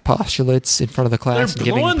math postulates in front of the class.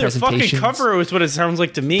 They're blowing their fucking cover is what it sounds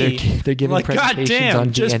like to me. They're giving presentations on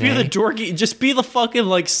DNA. Just be the dorky, just be the fucking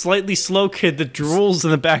like slightly slow kid that drools in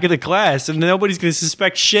the back of the class, and nobody's gonna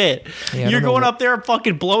suspect shit. Yeah, you're going up there and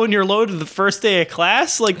fucking blowing your load to the first day of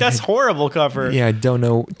class. Like that's horrible cover. Yeah, I don't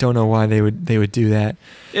know why they would do that.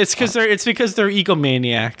 It's because they're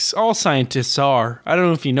egomaniacs. All scientists are. I don't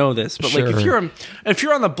know if you know this, but sure. Like if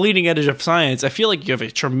you're on the bleeding edge of science, I feel like you have a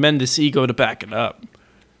tremendous ego to back it up.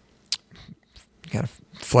 You gotta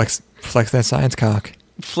flex that science cock.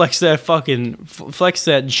 Flex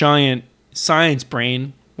that giant science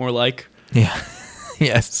brain, more like. Yeah.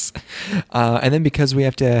 Yes. And then because we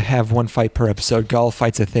have to have one fight per episode, Gawl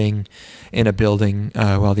fights a thing in a building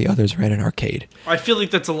while the others are at an arcade. I feel like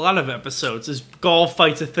that's a lot of episodes, is Gawl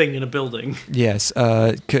fights a thing in a building. Yes.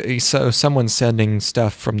 So someone's sending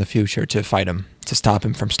stuff from the future to fight him, to stop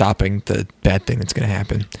him from stopping the bad thing that's going to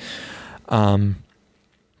happen. And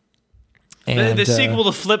the sequel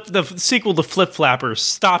to Flip Flappers,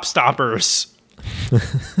 Stop Stoppers.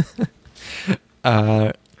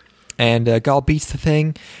 And Gawl beats the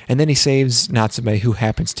thing, and then he saves Natsume, who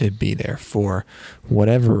happens to be there for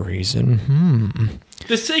whatever reason.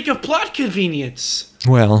 The sake of plot convenience.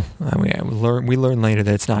 Well, we learn later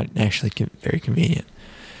that it's not actually very convenient.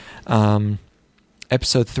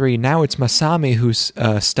 Episode 3, now it's Masami who's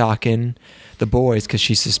stalking the boys because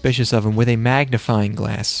she's suspicious of him with a magnifying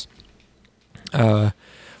glass.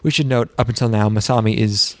 We should note, up until now, Masami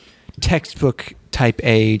is textbook type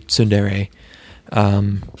A tsundere.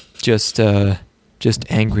 Just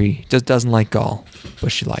angry. Just doesn't like Gawl,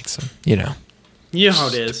 but she likes him. You know how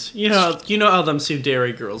it is. You know how them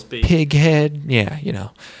tsundere girls be. Pighead. Yeah.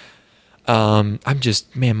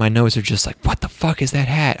 My nose are just like, what the fuck is that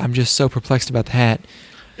hat? I'm just so perplexed about the hat.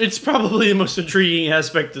 It's probably the most intriguing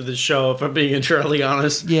aspect of the show, if I'm being entirely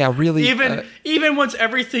honest. Yeah, really. Even once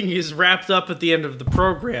everything is wrapped up at the end of the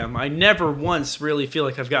program, I never once really feel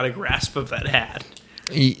like I've got a grasp of that hat.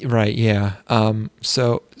 Right, yeah.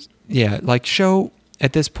 So, yeah, like, show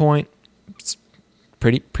at this point, it's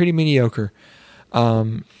pretty mediocre.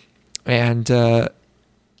 And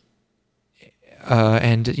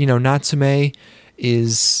Natsume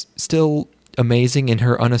is still amazing in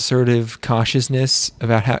her unassertive cautiousness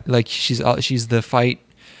about how, like, she's the fight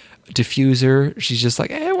diffuser. She's just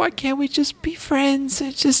like, why can't we just be friends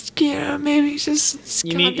and just, maybe just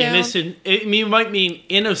You calm mean down. innocent? You might mean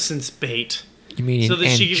innocence bait. You mean So that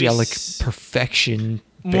she could be angelic perfection?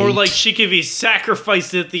 More bait? like she could be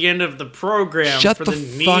sacrificed at the end of the program Shut for the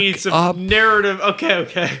the fuck needs of up. narrative.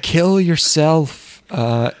 Okay. Kill yourself.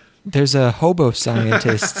 There's a hobo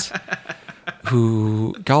scientist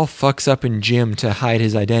who Gawl fucks up in gym to hide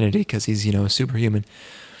his identity because he's, superhuman.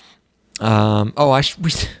 We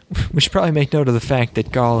should probably make note of the fact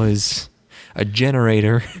that Gawl is a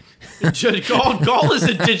generator. Gawl is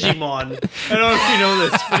a Digimon. I don't know if you know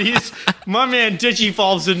this, but my man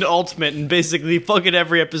Digivolves into Ultimate and basically fucking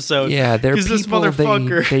every episode. Yeah, they're people, this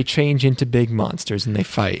motherfucker. They change into big monsters and they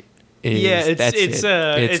fight.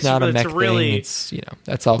 It's not a mech really, thing. It's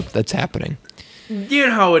that's all that's happening. You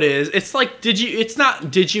know how it is. It's like it's not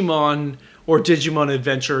Digimon or Digimon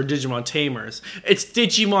Adventure or Digimon Tamers. It's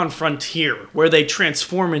Digimon Frontier where they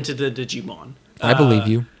transform into the Digimon. I believe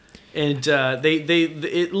you. And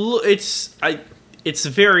it's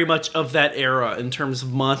very much of that era in terms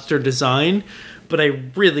of monster design, but I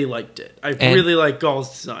really liked it. I really like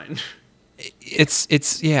Gawl's design.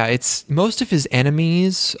 It's most of his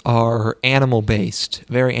enemies are animal based,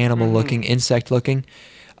 very animal looking, insect looking.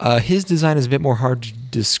 His design is a bit more hard to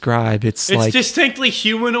describe. It's like distinctly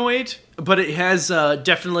humanoid, but it has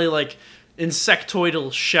definitely like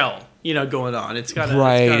insectoidal shell, going on. It's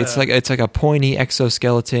like a pointy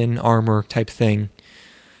exoskeleton armor type thing.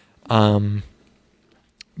 With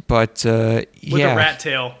a rat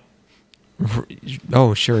tail.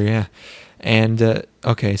 Oh, sure, yeah. And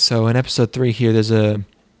okay, so in episode 3 here, there's a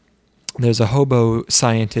hobo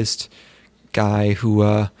scientist guy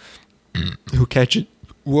who catches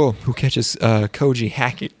Koji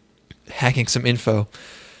hacking some info,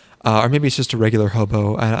 or maybe it's just a regular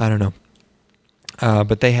hobo. I don't know.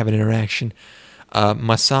 But they have an interaction.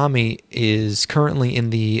 Masami is currently in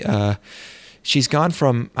the. She's gone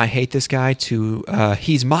from I hate this guy to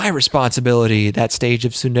he's my responsibility. That stage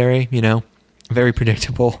of tsundere, very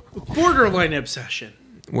predictable. Borderline obsession.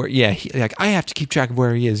 Where I have to keep track of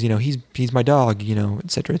where he is. He's my dog.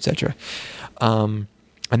 Etc. Etc. And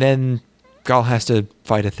then Gawl has to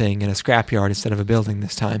fight a thing in a scrapyard instead of a building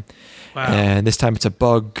this time. Wow. And this time it's a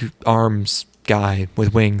bug arms guy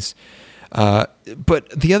with wings. But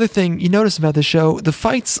the other thing you notice about the show, the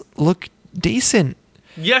fights look decent.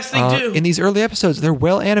 Yes, they do. In these early episodes, they're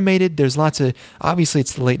well animated. There's lots of, obviously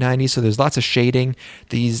it's the late 90s, so there's lots of shading.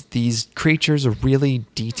 These creatures are really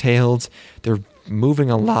detailed. They're moving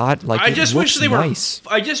a lot. Like, I just wish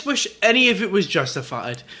I just wish any of it was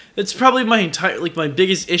justified. It's probably my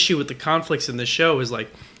biggest issue with the conflicts in the show is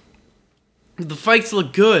like the fights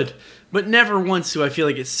look good, but never once do I feel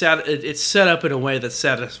like it's set up in a way that's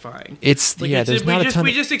satisfying. We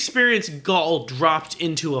just experienced Gawl dropped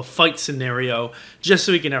into a fight scenario just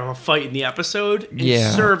so we can have a fight in the episode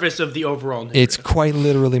in service of the overall narrative. It's quite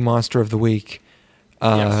literally Monster of the Week.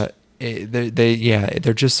 Yes.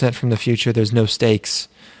 They're just sent from the future. There's no stakes,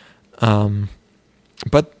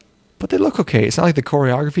 but they look okay. It's not like the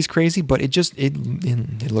choreography's crazy, but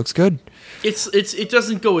it looks good. It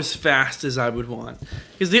doesn't go as fast as I would want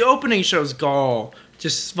because the opening shows Gawl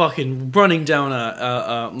just fucking running down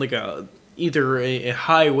either a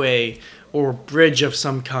highway or a bridge of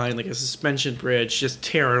some kind, like a suspension bridge, just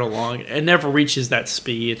tearing along. It never reaches that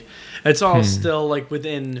speed. It's all still like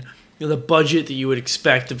within the budget that you would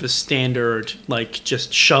expect of a standard, like,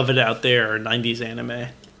 just shove it out there 90s anime.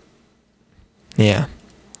 Yeah.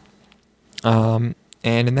 And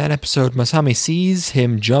in that episode, Masami sees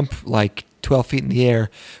him jump like 12 feet in the air,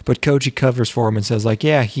 but Koji covers for him and says, like,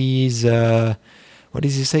 yeah, he's, what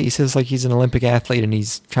does he say? He says, like, he's an Olympic athlete and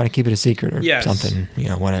he's trying to keep it a secret or something,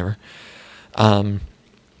 whatever.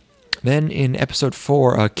 Then in episode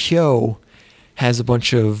 4, Kyo has a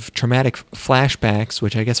bunch of traumatic flashbacks,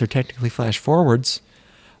 which I guess are technically flash forwards,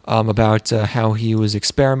 about how he was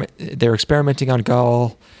they're experimenting on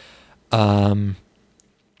Gawl, putting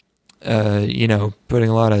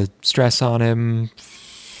a lot of stress on him,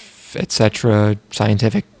 etc.,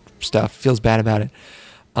 scientific stuff, feels bad about it.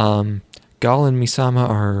 Gawl and Misama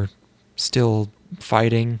are still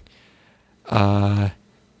fighting,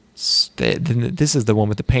 This is the one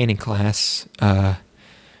with the painting class. They're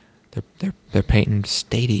painting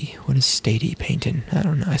Stady. What is Stady painting? I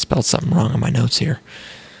don't know. I spelled something wrong on my notes here.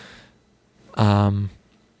 And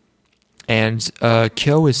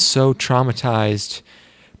Kyo is so traumatized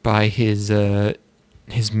by his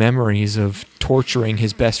memories of torturing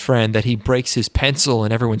his best friend that he breaks his pencil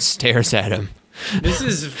and everyone stares at him.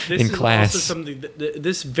 This in class. Also something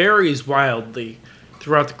this varies wildly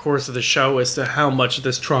throughout the course of the show as to how much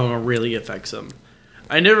this trauma really affects him.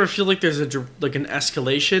 I never feel like there's an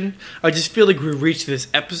escalation. I just feel like we reached this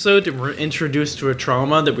episode and we're introduced to a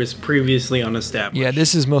trauma that was previously unestablished. Yeah,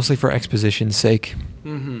 this is mostly for exposition's sake.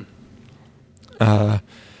 Mm-hmm.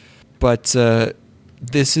 But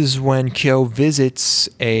this is when Kyo visits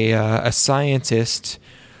a scientist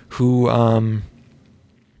who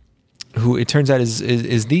it turns out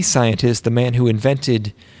is the scientist, the man who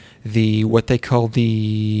invented what they call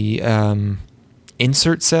the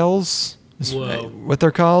insert cells. Whoa. What they're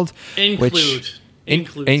called? Include.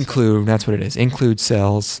 That's what it is. Include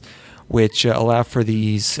cells, which allow for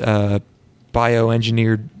these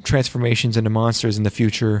bioengineered transformations into monsters in the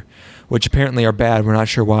future, which apparently are bad. We're not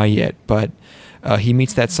sure why yet, but he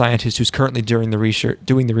meets that scientist who's currently doing the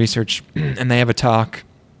research, and they have a talk.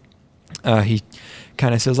 He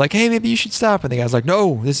kind of says like, "Hey, maybe you should stop," and the guy's like,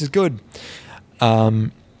 "No, this is good."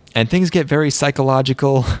 And things get very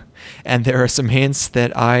psychological, and there are some hints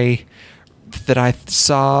that I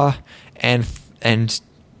saw and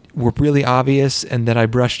were really obvious, and that I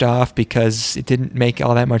brushed off because it didn't make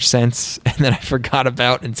all that much sense, and then I forgot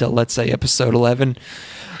about until, let's say, episode 11.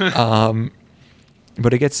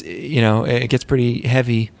 But it gets pretty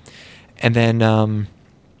heavy, and then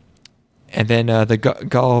the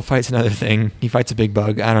Gawl fights another thing. He fights a big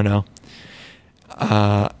bug. I don't know.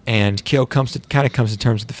 And Kyo comes to terms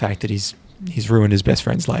with the fact that he's ruined his best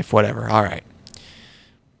friend's life. Whatever. All right.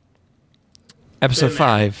 Episode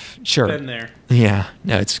 5. Sure. Been there. Yeah.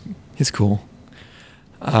 No, it's cool.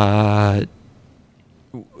 At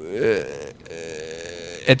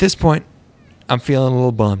this point, I'm feeling a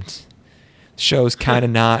little bummed. The show's kind of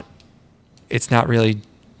not. It's not really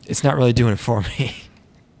doing it for me.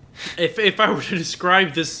 If I were to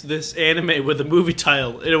describe this anime with a movie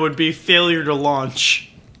title, it would be Failure to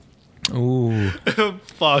Launch. Ooh.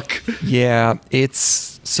 Fuck. Yeah,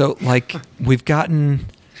 it's so like we've gotten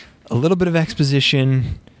a little bit of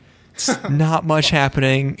exposition. It's not much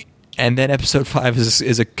happening, and then episode 5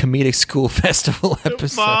 is a comedic school festival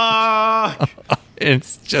episode. Fuck.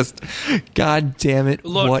 It's just, god damn it!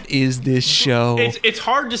 Look, what is this show? It's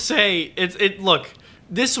hard to say. Look.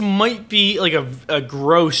 This might be like a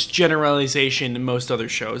gross generalization in most other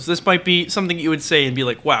shows. This might be something you would say and be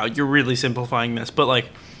like, wow, you're really simplifying this. But like,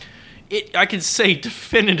 I can say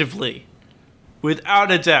definitively,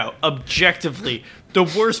 without a doubt, objectively, the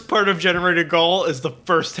worst part of Generator Gawl is the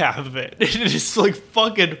first half of it. It is like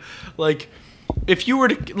fucking, like, if you were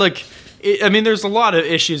to, like, there's a lot of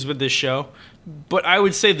issues with this show, but I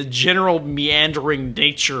would say the general meandering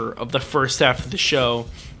nature of the first half of the show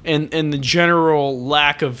and the general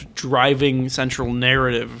lack of driving central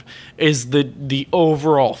narrative is the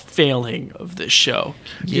overall failing of this show.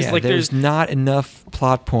 Yeah, like there's not enough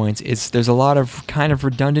plot points. There's a lot of kind of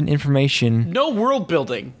redundant information. No world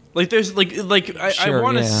building. Like there's I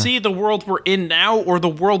want to see the world we're in now or the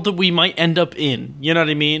world that we might end up in. You know what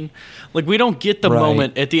I mean? Like we don't get the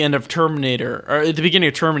moment at the end of Terminator or at the beginning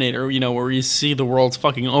of Terminator, where you see the world's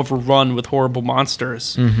fucking overrun with horrible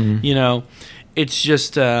monsters. Mm-hmm. It's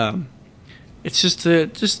just a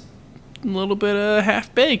little bit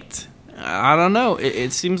half baked. I don't know.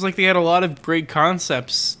 It seems like they had a lot of great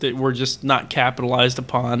concepts that were just not capitalized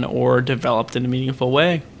upon or developed in a meaningful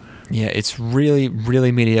way. Yeah, it's really,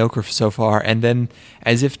 really mediocre so far. And then,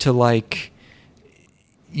 as if to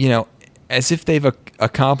as if they've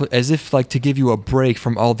accomplished, as if to give you a break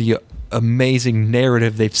from all the amazing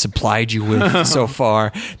narrative they've supplied you with so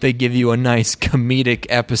far, they give you a nice comedic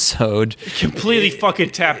episode. Completely fucking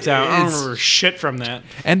tapped out. I don't remember shit from that.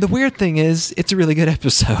 And the weird thing is, it's a really good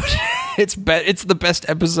episode. It's the best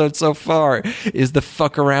episode so far. Is the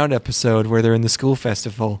fuck around episode where they're in the school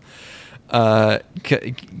festival.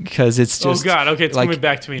 Because it's just, oh god, okay, it's coming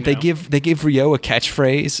back to me now. They give Ryo a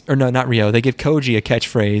catchphrase, or no, not Ryo. They give Koji a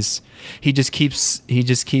catchphrase. He just keeps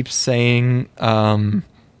saying.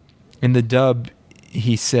 In the dub,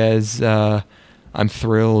 he says, "I'm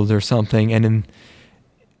thrilled" or something, and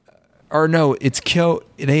it's Kyo.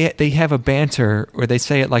 They have a banter where they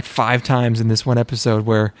say it like 5 times in this one episode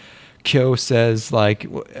where Kyo says like,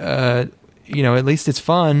 at least it's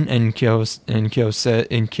fun, and Kyo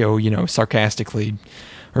sarcastically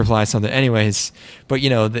reply something. Anyways, but you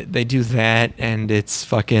know they do that, and it's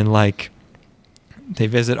fucking like they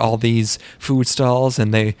visit all these food stalls,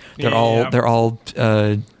 and they're all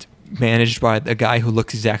managed by a guy who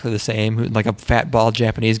looks exactly the same, like a fat bald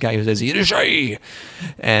Japanese guy who says "Irashai,"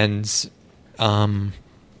 and I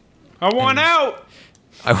want out.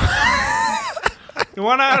 I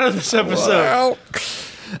want out of this episode.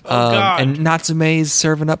 God. And Natsume's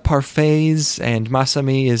serving up parfaits, and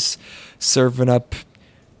Masami is serving up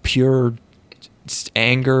pure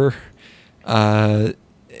anger.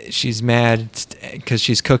 She's mad because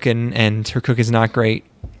she's cooking, and her cooking's not great.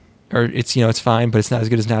 Or it's fine, but it's not as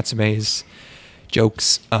good as Natsume's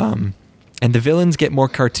jokes. And the villains get more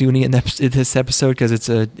cartoony in this episode because it's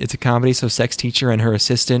a comedy. So Sex Teacher and her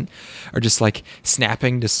assistant are just like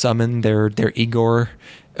snapping to summon their Igor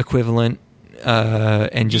equivalent,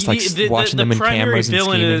 and just like watching them in cameras. The primary and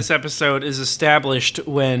villain in this episode is established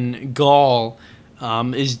when Gawl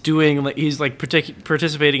is doing he's like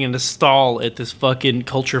participating in a stall at this fucking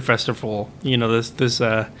culture festival. You know, this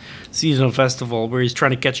seasonal festival where he's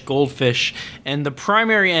trying to catch goldfish, and the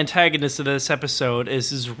primary antagonist of this episode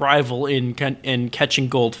is his rival in catching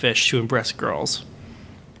goldfish to impress girls.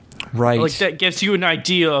 Right, like that gives you an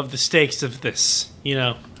idea of the stakes of this. You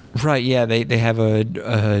know, right? Yeah, they have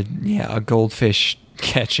a goldfish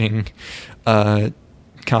catching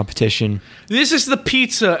competition. This is the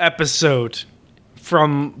pizza episode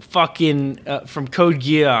from fucking from Code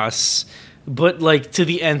Geass, but like to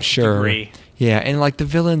the nth degree. Yeah, and like the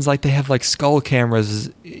villains, like they have like skull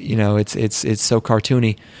cameras. You know, it's so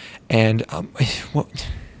cartoony, and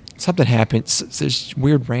something happens. There's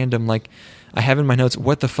weird random like I have in my notes.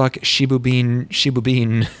 What the fuck, Shibu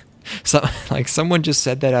Bean. So like someone just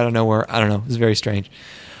said that out of nowhere. I don't know. It's very strange.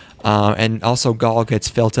 And also Gawl gets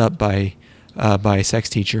felt up by a Sex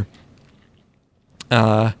Teacher.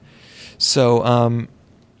 And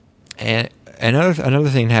another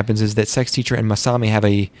thing that happens is that Sex Teacher and Masami have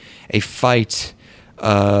a fight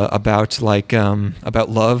about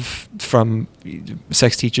love from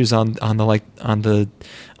Sex Teachers on the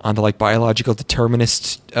biological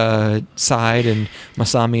determinist side, and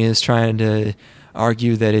Masami is trying to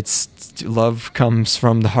argue that it's love comes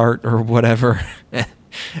from the heart or whatever. And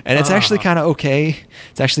it's actually kind of okay.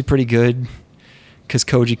 It's actually pretty good because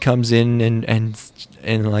Koji comes in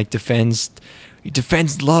and like defends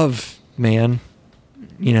love, man.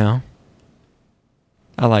 You know,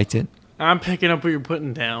 I liked it. I'm picking up what you're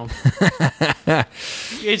putting down.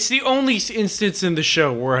 It's the only instance in the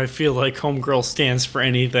show where I feel like Homegirl stands for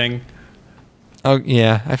anything. Oh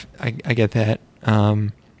yeah, I get that.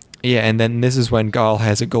 Yeah, and then this is when Gawl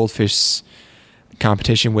has a goldfish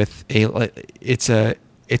competition with it's like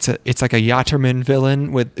a Yatterman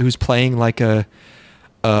villain who's playing like a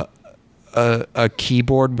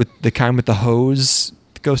keyboard with the kind with the hose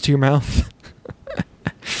that goes to your mouth.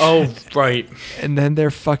 Oh, right. And then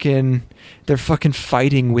they're fucking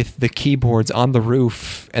fighting with the keyboards on the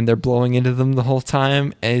roof, and they're blowing into them the whole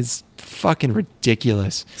time. And it's fucking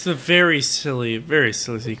ridiculous. It's a very silly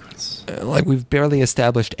sequence. Like we've barely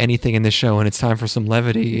established anything in this show, and it's time for some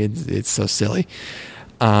levity. It's so silly.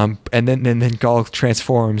 And then Gawl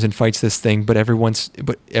transforms and fights this thing, but everyone's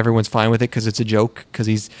fine with it because it's a joke because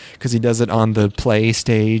he does it on the play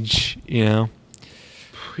stage, you know.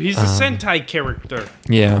 He's a Sentai character.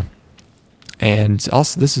 Yeah, and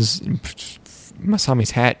also this is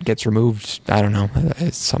Masami's hat gets removed. I don't know,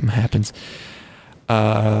 something happens.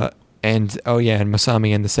 And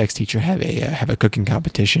Masami and the Sex Teacher have a cooking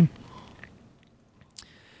competition,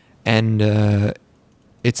 and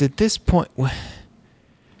it's at this point.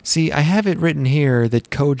 See, I have it written here that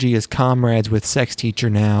Koji is comrades with Sex Teacher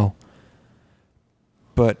now,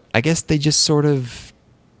 but I guess they just sort of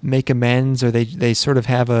make amends, or they sort of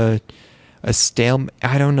have a stalemate.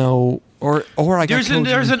 I don't know, or I guess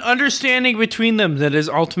there's an understanding between them that is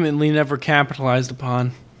ultimately never capitalized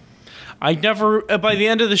upon. I never. By the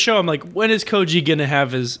end of the show, I'm like, when is Koji gonna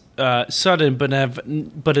have his sudden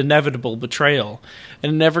but inevitable betrayal?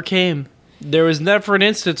 And it never came. There was never an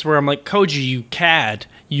instance where I'm like, Koji, you cad,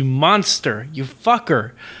 you monster, you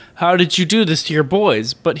fucker. How did you do this to your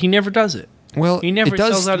boys? But he never does it. Well, he never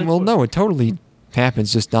tells out. Well, no, it totally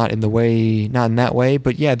happens, just not in that way.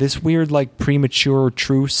 But yeah, this weird like premature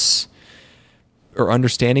truce or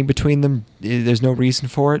understanding between them, there's no reason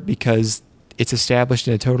for it because it's established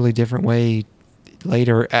in a totally different way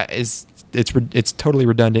later. It's totally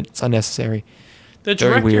redundant. It's unnecessary. The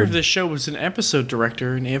director of this show was an episode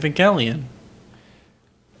director in Evangelion.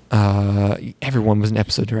 Everyone was an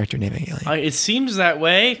episode director in Evangelion. It seems that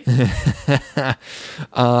way.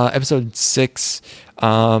 Episode 6.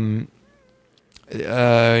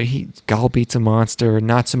 Gawl beats a monster.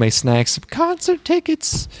 Natsume snacks some concert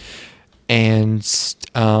tickets, and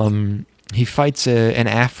he fights an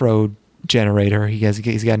afro generator.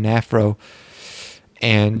 He's got an afro,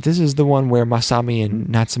 and this is the one where Masami and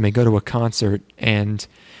Natsume go to a concert, and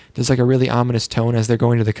there's like a really ominous tone as they're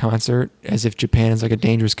going to the concert, as if Japan is like a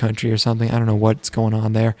dangerous country or something. I don't know what's going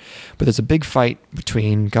on there, but there's a big fight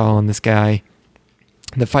between Gawl and this guy.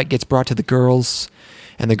 The fight gets brought to the girls,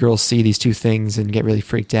 and the girls see these two things and get really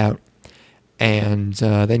freaked out. And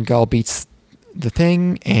then Gawl beats the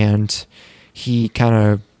thing, and he kind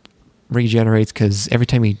of regenerates, because every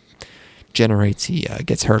time he generates, he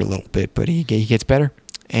gets hurt a little bit, but he gets better.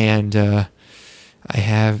 And I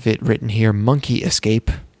have it written here, Monkey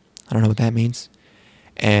Escape. I don't know what that means.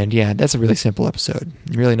 And yeah, that's a really simple episode.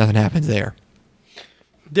 Really nothing happens there.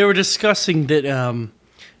 They were discussing that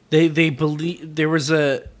they believe there was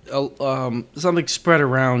a something spread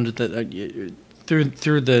around that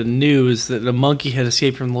through the news that a monkey had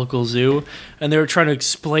escaped from the local zoo, and they were trying to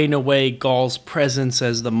explain away Gawl's presence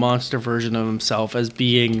as the monster version of himself as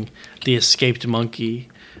being the escaped monkey.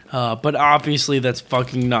 But obviously that's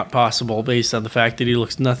fucking not possible based on the fact that he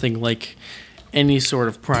looks nothing like any sort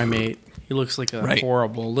of primate. He looks like a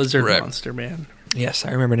horrible lizard monster, man. Yes,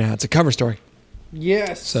 I remember now. It's a cover story.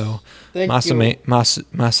 Yes. So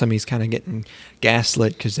Masami's kind of getting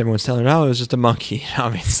gaslit because everyone's telling her, oh, it was just a monkey.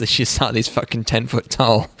 Obviously, she saw these fucking 10-foot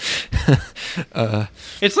tall.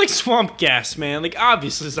 It's like swamp gas, man. Like,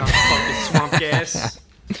 obviously it's not fucking swamp gas.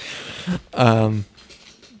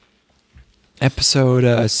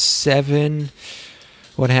 Episode 7.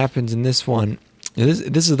 What happens in this one?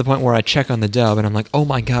 This is the point where I check on the dub, and I'm like, oh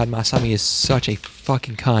my god, Masami is such a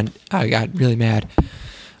fucking cunt. I got really mad.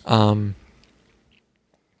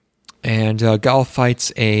 And Gawl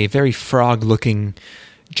fights a very frog-looking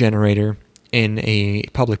generator in a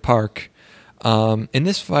public park. In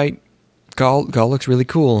this fight, Gawl looks really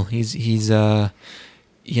cool. He's just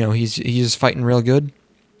fighting real good.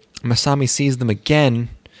 Masami sees them again,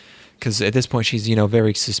 because at this point she's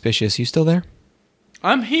very suspicious. You still there?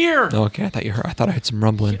 I'm here. Oh, okay, I thought I heard some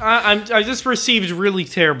rumbling. I just received really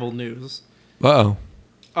terrible news. Uh-oh.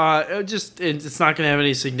 It's not going to have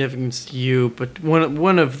any significance to you, but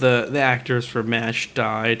one of the actors from MASH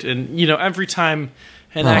died, and every time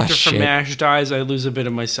an actor from MASH dies, I lose a bit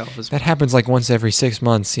of myself as well. That happens like once every 6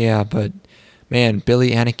 months, yeah. But man,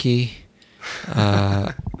 Billy Anarchy,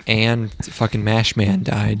 and fucking MASH man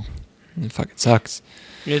died. It fucking sucks.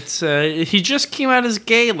 It's he just came out as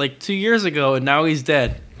gay like 2 years ago, and now he's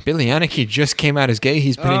dead. Billy Anarchy just came out as gay.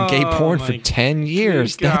 He's been in gay porn for 10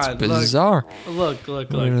 years. That's bizarre. Look.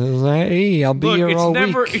 Hey, I'll be here all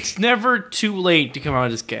week. It's never too late to come out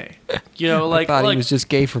as gay. I thought he was just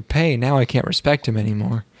gay for pay. Now I can't respect him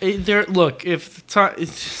anymore. Is that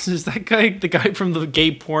guy the guy from the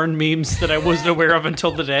gay porn memes that I wasn't aware of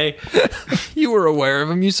until today? You were aware of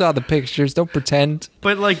him. You saw the pictures. Don't pretend.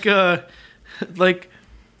 But look,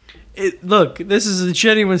 this is a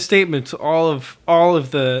genuine statement to all of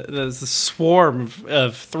the swarm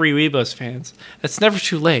of Three Weebos fans. It's never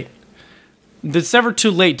too late. It's never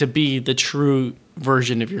too late to be the true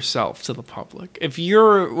version of yourself to the public. If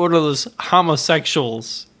you're one of those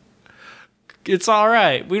homosexuals, it's all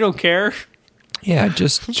right. We don't care. Yeah,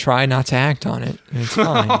 just try not to act on it. It's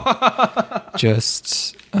fine.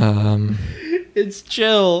 It's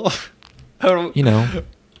chill. I don't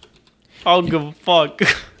give a fuck.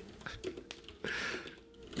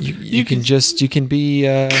 You can be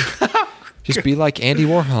be like Andy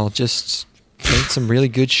Warhol, just paint some really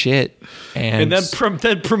good shit and then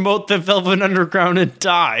promote the Velvet Underground and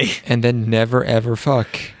die, and then never ever fuck.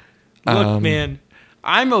 Look, man,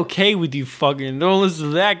 I'm okay with you fucking. Don't listen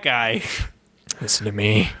to that guy. Listen to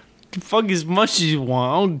me. Fuck as much as you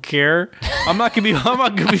want. I don't care. I'm not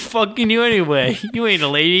gonna be fucking you anyway. You ain't a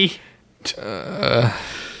lady.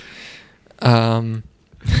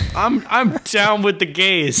 I'm down with the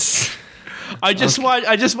gays. I just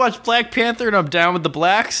watched Black Panther, and I'm down with the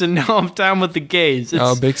blacks, and now I'm down with the gays.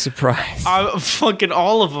 Big surprise. I'm fucking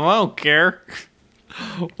all of them. I don't care.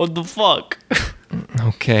 What the fuck?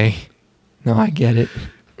 Okay. No, I get it.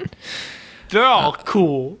 They're all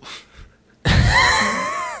cool.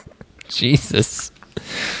 Jesus.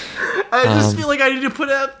 I just feel like I need to put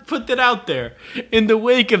that out there. In the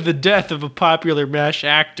wake of the death of a popular MASH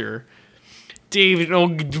actor, David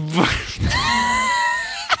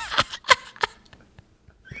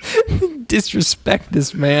Disrespect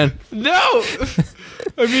this man. No!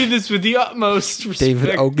 I mean this with the utmost respect.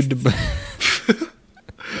 David Ogden.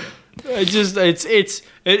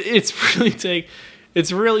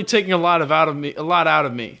 It's really taking a lot out of me.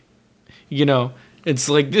 It's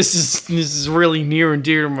like this is really near and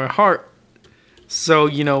dear to my heart. So,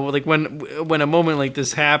 you know, like when a moment like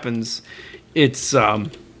this happens, it's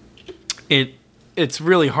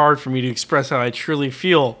really hard for me to express how I truly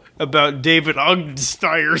feel about David Ogden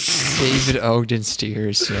Stiers. David Ogden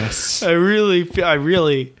Stiers, yes. I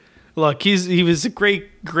really look. He was a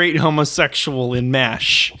great homosexual in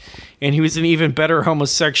MASH, and he was an even better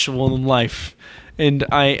homosexual in life. And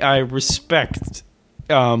I respect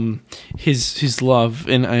his love,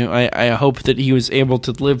 and I hope that he was able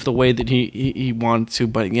to live the way that he wanted to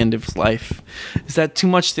by the end of his life. Is that too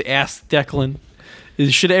much to ask, Declan?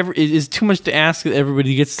 Is too much to ask that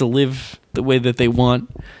everybody gets to live the way that they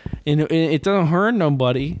want? And it doesn't hurt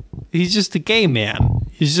nobody. He's just a gay man.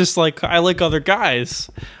 He's just like, I like other guys.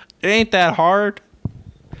 It ain't that hard.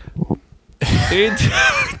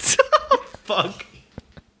 Fuck.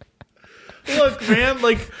 Look, man,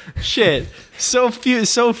 like, shit. So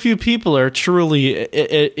few people are truly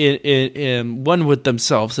one with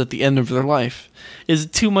themselves at the end of their life. Is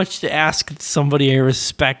it too much to ask that somebody I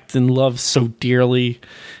respect and love so dearly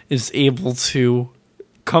is able to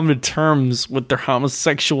come to terms with their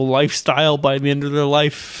homosexual lifestyle by the end of their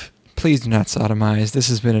life? Please do not sodomize. This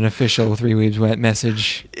has been an official 3 Weebs Wet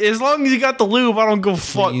message. As long as you got the lube, I don't give a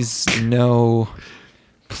fuck.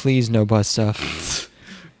 Please no butt stuff.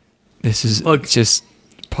 This is just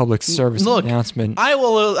public service announcement. I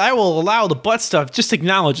will allow the butt stuff. Just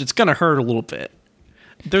acknowledge it's going to hurt a little bit.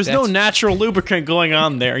 There's no natural lubricant going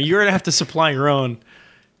on there. You're going to have to supply your own.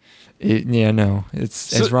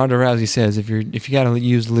 It's as Ronda Rousey says, if you got to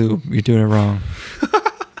use lube, you're doing it wrong.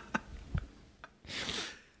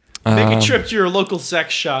 Make a trip to your local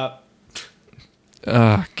sex shop.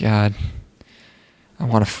 Oh God, I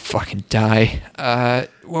want to fucking die.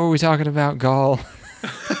 What were we talking about, Gawl?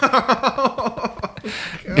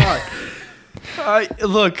 God.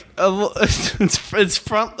 Look, it's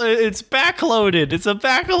backloaded. It's a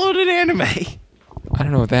backloaded anime. I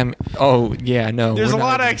don't know what that means. Oh, yeah, no. There's a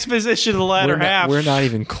lot of exposition in the latter half. We're not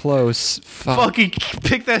even close. Fucking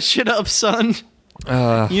pick that shit up, son.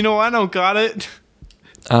 You know I don't got it.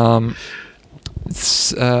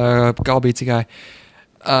 It's, Gawl beats a guy.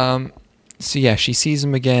 So yeah, she sees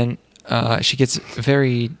him again. She gets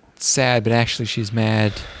very sad, but actually she's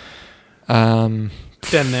mad. Been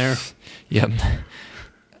there. Yep.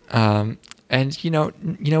 And you know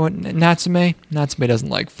what? Natsume doesn't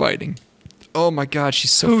like fighting. Oh my God,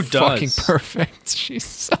 she's so fucking perfect. She's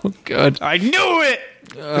so good. I knew it.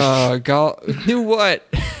 Gawl knew what?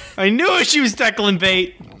 I knew she was Declan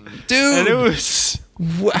bait, dude. And it was.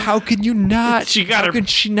 How could you not? How could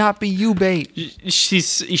she not be you bait? She's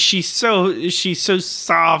so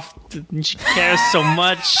soft. And she cares so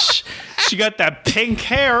much. She got that pink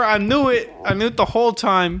hair. I knew it. I knew it the whole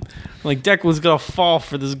time. Like Declan was gonna fall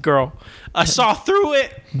for this girl. I saw through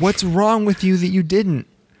it. What's wrong with you that you didn't?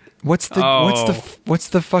 What's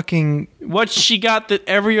the fucking? What she got that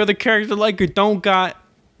every other character like her don't got?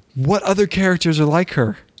 What other characters are like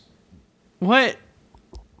her? What?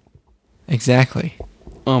 Exactly.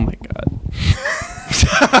 Oh my God.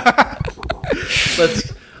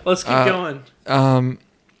 Let's keep going.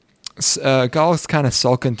 Gawl is kind of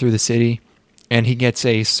sulking through the city, and he gets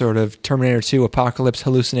a sort of Terminator 2 Apocalypse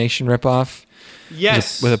hallucination ripoff.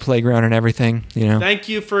 Yes. With a playground and everything, you know. Thank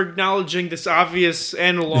you for acknowledging this obvious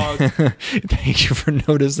analog. Thank you for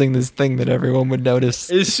noticing this thing that everyone would notice.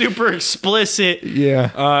 It's super explicit.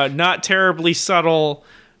 Yeah. Not terribly subtle.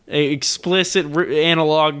 A explicit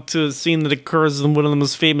analog to a scene that occurs in one of the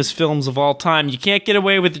most famous films of all time. You can't get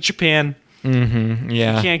away with it, Japan. Mm-hmm.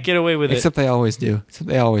 Yeah. You can't get away with Except they always do.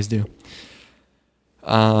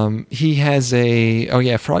 He has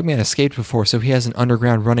Frogman escaped before, so he has an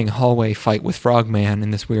underground running hallway fight with Frogman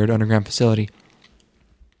in this weird underground facility.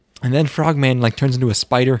 And then Frogman turns into a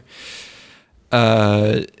spider.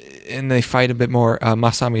 And they fight a bit more.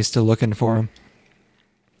 Masami is still looking for him.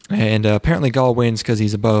 And apparently Gawl wins because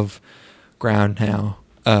he's above ground now.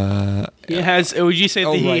 He has. Would you say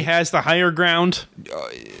that he has the higher ground?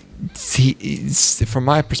 From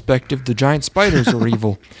my perspective, the giant spiders are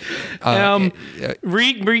evil.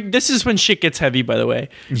 This is when shit gets heavy. By the way,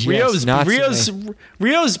 yes,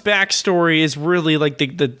 Ryo's backstory is really like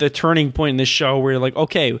the turning point in this show, where you're like,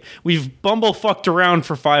 okay, we've bumblefucked around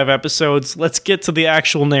for 5 episodes. Let's get to the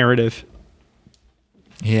actual narrative.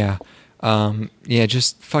 Yeah.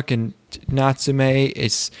 Just fucking Natsume.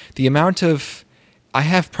 It's the amount of. I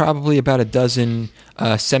have probably about a dozen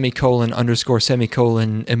semicolon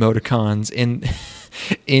emoticons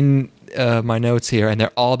in my notes here, and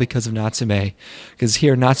they're all because of Natsume. Because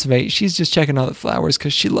here, Natsume, she's just checking out the flowers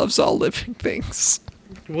because she loves all living things.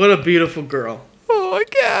 What a beautiful girl! Oh my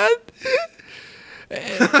God!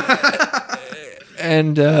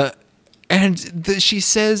 She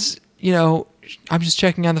says, I'm just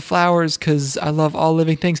checking on the flowers because I love all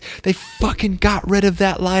living things. They fucking got rid of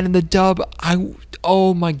that line in the dub.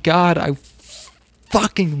 Oh my God, I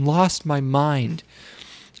fucking lost my mind.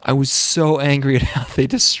 I was so angry at how they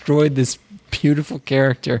destroyed this beautiful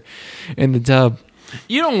character in the dub.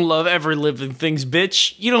 You don't love ever living things,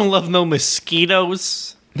 bitch. You don't love no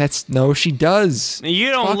mosquitoes. No, she does. You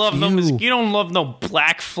don't love you don't love no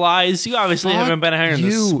black flies. You obviously haven't been out here in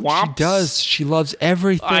the swamps. She does. She loves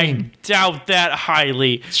everything. I doubt that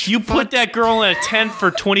highly. You put that girl in a tent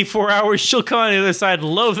for 24 hours, she'll come on the other side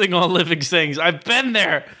loathing all living things. I've been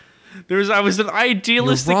there. I was an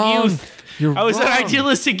idealistic youth. I was an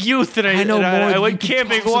idealistic youth, and I went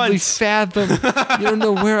camping once. Fathom. You don't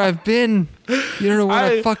know where I've been. You don't know what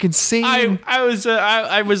I've fucking seen.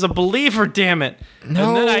 I was a believer. Damn it!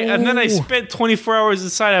 No. And then I spent 24 hours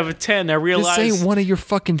inside of a tent. And I realized this ain't one of your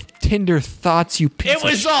fucking Tinder thoughts. You piece of shit.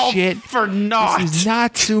 It was all for naught. This is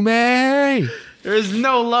Natsume. There is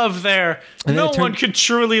no love there. No one could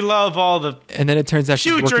truly love all the. And then it turns out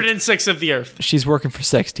putrid insects of the earth. She's working for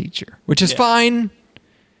sex teacher, which is fine.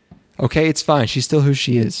 Okay, it's fine. She's still who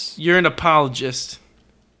she is. You're an apologist.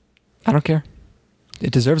 I don't care. It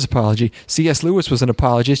deserves apology. C.S. Lewis was an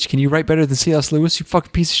apologist. Can you write better than C.S. Lewis, you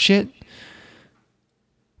fucking piece of shit?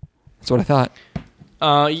 That's what I thought.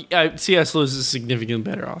 C.S. Lewis is a significantly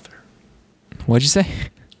better author. What'd you say?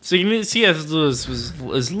 C.S. Lewis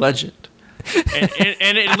was legend.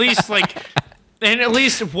 and at least and at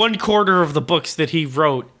least 1/4 of the books that he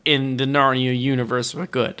wrote in the Narnia universe were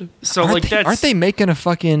good. So aren't they making a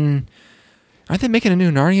new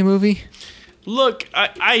Narnia movie? Look,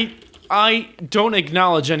 I don't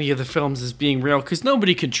acknowledge any of the films as being real because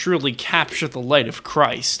nobody can truly capture the light of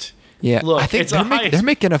Christ. Yeah, look, I think they're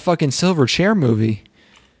making a fucking Silver Chair movie.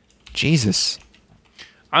 Jesus.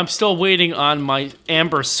 I'm still waiting on my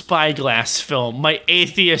Amber Spyglass film, my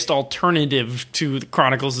atheist alternative to the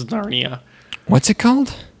Chronicles of Narnia. What's it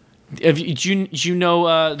called? Do you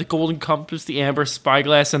know The Golden Compass, The Amber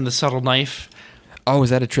Spyglass, and The Subtle Knife? Oh, is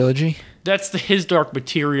that a trilogy? That's the His Dark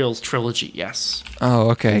Materials trilogy, yes. Oh,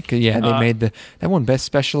 okay. Yeah, they made that one Best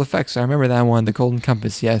Special Effects. I remember that one, The Golden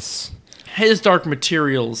Compass, yes. His Dark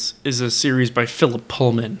Materials is a series by Philip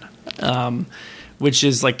Pullman, which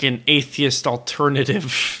is like an atheist alternative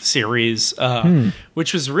series,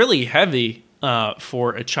 which was really heavy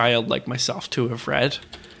for a child like myself to have read.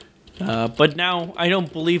 But now I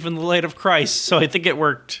don't believe in the light of Christ, so I think it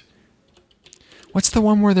worked. What's the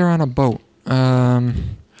one where they're on a boat?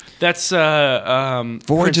 That's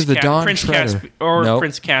Voyage of the Dawn Treader.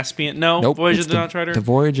 Prince Caspian. No, Voyage of the Dawn Treader. The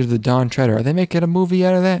Voyage of the Dawn Treader. Are they making a movie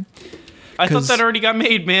out of that? I thought that already got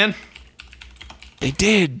made, man. They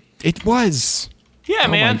did. It was. Yeah,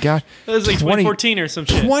 man. Oh my God. That was like 2014 or some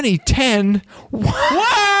shit. 2010?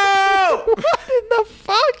 Whoa! What in the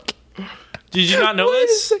fuck? Did you not know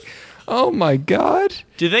this? Oh my God.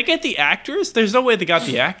 Did they get the actors? There's no way they got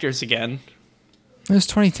the actors again. It was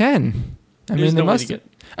 2010. I mean, they must.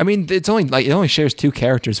 I mean, it only shares 2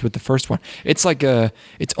 characters with the first one. It's like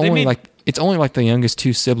it's only like the youngest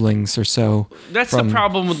 2 siblings or so. That's the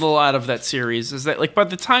problem with a lot of that series is that like by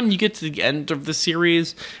the time you get to the end of the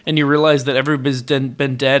series and you realize that everybody's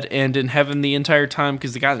been dead and in heaven the entire time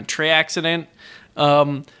because they got in a train accident,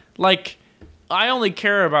 like I only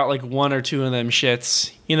care about like 1 or 2 of them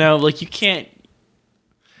shits. Like you can't.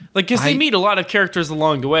 Like, because they meet a lot of characters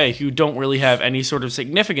along the way who don't really have any sort of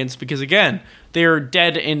significance because, again, they're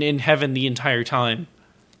dead and in heaven the entire time.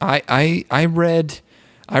 I read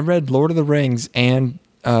Lord of the Rings and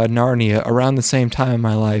Narnia around the same time in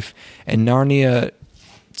my life, and Narnia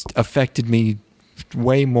affected me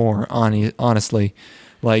way more, honestly.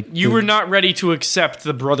 Like you were not ready to accept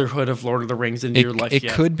the brotherhood of Lord of the Rings into your life yet.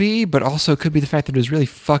 It could be, but also it could be the fact that it was really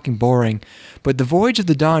fucking boring. But the Voyage of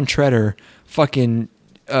the Dawn Treader fucking...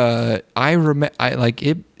 it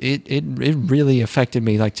really affected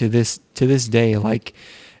me like to this day, like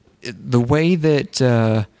the way that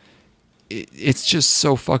it's just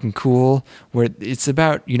so fucking cool where it's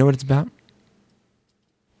about, you know what it's about?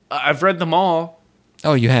 I've read them all.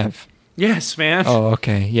 Oh, you have? Yes, man. Oh,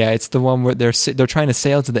 okay. Yeah, it's the one where they're trying to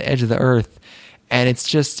sail to the edge of the earth, and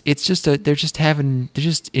they're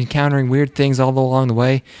just encountering weird things all along the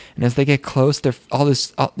way, and as they get close,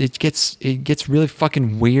 it gets really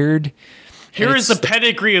fucking weird. Here is the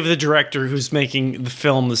pedigree of the director who's making the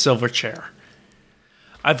film The Silver Chair.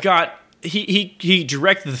 I've got he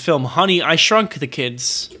directed the film Honey, I Shrunk the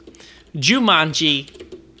Kids, Jumanji,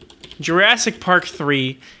 Jurassic Park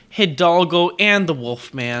 3, Hidalgo, and The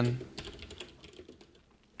Wolfman.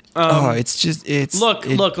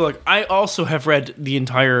 Look. I also have read the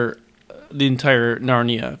entire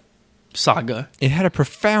Narnia saga. It had a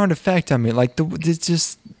profound effect on me. Like the way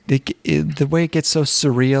it gets so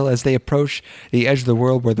surreal as they approach the edge of the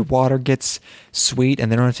world where the water gets sweet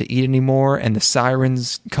and they don't have to eat anymore, and the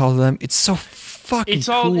sirens call them. It's so fucking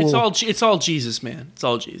cool. It's all Jesus, man. It's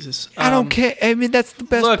all Jesus. I don't care. I mean, that's the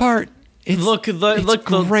best part. It's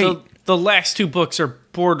great. The last two books are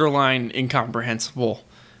borderline incomprehensible,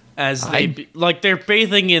 as they're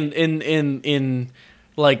bathing in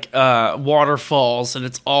waterfalls, and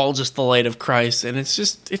it's all just the light of Christ, and it's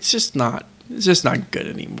just not good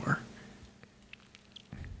anymore.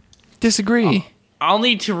 Disagree. I'll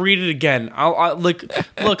need to read it again. Look.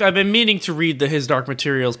 I've been meaning to read His Dark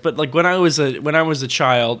Materials, but like when I was a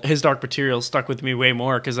child, His Dark Materials stuck with me way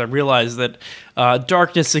more because I realized that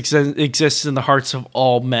darkness exists in the hearts of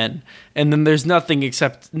all men, and then there's nothing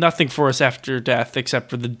for us after death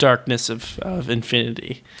except for the darkness of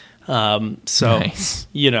infinity. Nice.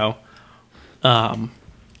 Here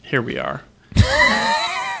we are.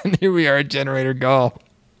 Here we are at Generator Gawl.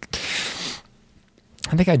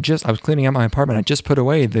 I think I was cleaning out my apartment. I just put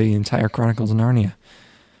away the entire Chronicles of Narnia.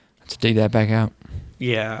 Let's dig that back out.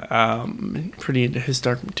 Yeah, pretty into His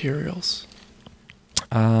Dark Materials.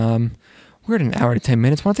 We're at an hour to 10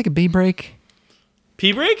 minutes. Want to take a pee break?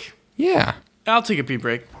 Pee break? Yeah. I'll take a pee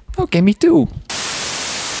break. Okay, me too.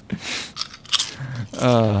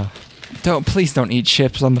 Please don't eat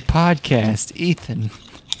chips on the podcast, Ethan,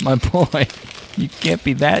 my boy. You can't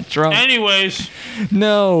be that drunk. Anyways.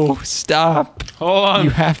 No, stop. Hold on.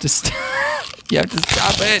 You have to stop. You have to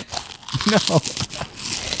stop it.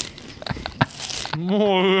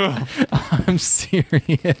 No. I'm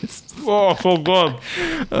serious. Oh, so good.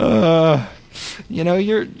 I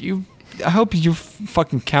hope you're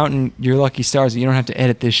fucking counting your lucky stars that you don't have to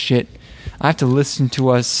edit this shit. I have to listen to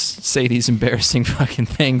us say these embarrassing fucking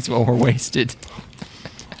things while we're wasted.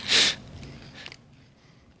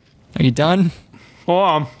 Are you done? Hold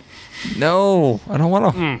on. No, I don't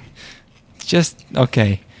want to. Just,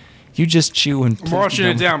 okay. You just chew and... Rushing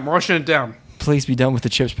it down. Please be done with the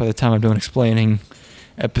chips by the time I'm done explaining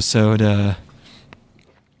episode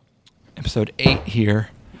 8 here.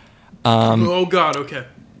 Oh, God, okay.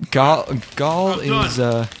 Gawl is...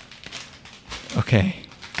 okay.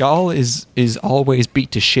 Gawl is always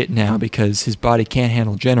beat to shit now because his body can't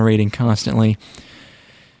handle generating constantly.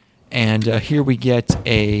 And here we get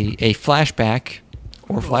a flashback,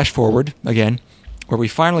 or flash forward, again, where we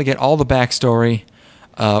finally get all the backstory.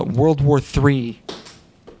 World War III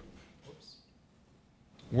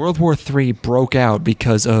broke out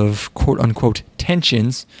because of quote-unquote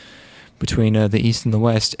tensions between the East and the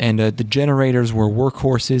West, and the generators were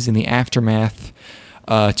workhorses in the aftermath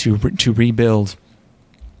to rebuild.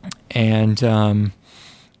 And Kyo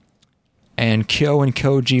and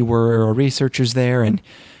Koji were researchers there, and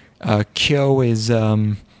Kyo is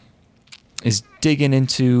digging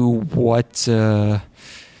into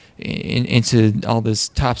into all this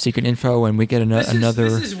top secret info, and we get another.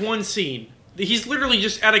 This is one scene. He's literally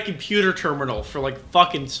just at a computer terminal for like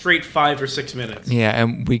fucking straight 5 or 6 minutes. Yeah,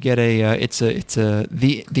 and we get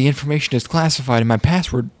the information is classified, and my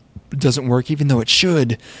password doesn't work, even though it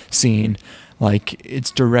should. Scene. Like,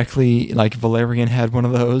 it's directly, like, Valerian had one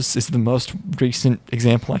of those. It's the most recent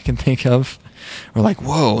example I can think of. We're like,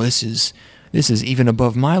 whoa, this is even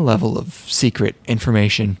above my level of secret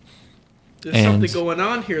information. There's something going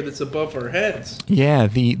on here that's above our heads. Yeah,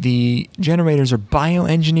 the generators are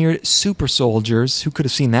bioengineered super soldiers. Who could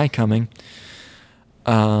have seen that coming?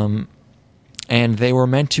 And they were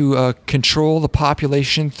meant to control the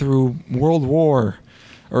population through World War.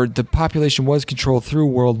 Or the population was controlled through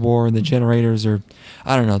World War, and the generators are...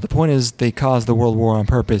 I don't know. The point is they caused the World War on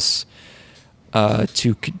purpose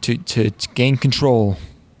to gain control.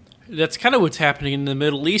 That's kind of what's happening in the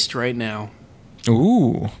Middle East right now.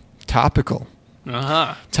 Ooh, topical.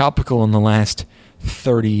 Uh-huh. Topical in the last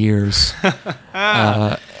 30 years.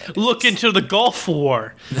 Look into the Gulf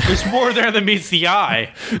War. There's more there than meets the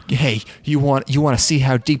eye. Hey, you want to see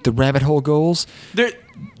how deep the rabbit hole goes?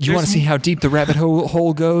 You want to see how deep the rabbit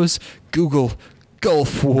hole goes? Google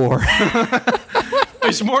Gulf War.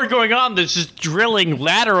 There's more going on than just drilling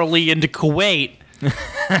laterally into Kuwait.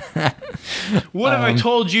 What if I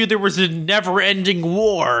told you there was a never-ending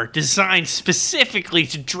war designed specifically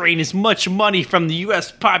to drain as much money from the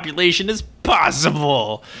U.S. population as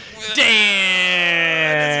possible?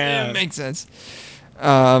 Damn! That makes sense.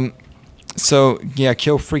 So, yeah,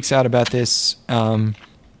 Kyo freaks out about this, and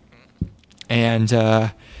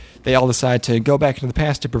they all decide to go back into the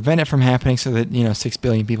past to prevent it from happening so that, 6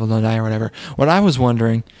 billion people don't die or whatever. What I was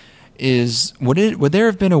wondering is would there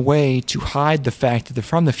have been a way to hide the fact that they're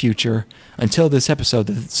from the future until this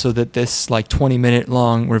episode, so that this like 20-minute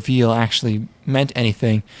long reveal actually meant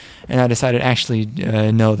anything? And I decided actually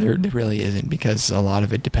no, there really isn't, because a lot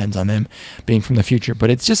of it depends on them being from the future. But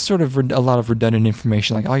it's just sort of a lot of redundant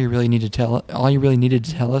information. Like all you really needed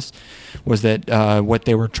to tell us was that what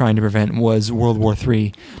they were trying to prevent was World War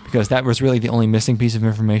III, because that was really the only missing piece of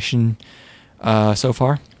information so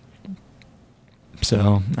far.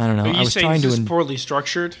 So I don't know. Are you saying this is poorly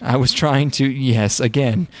structured? I was trying to. Yes,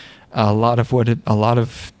 again, a lot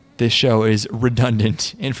of this show is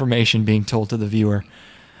redundant information being told to the viewer.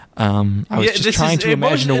 I was just trying to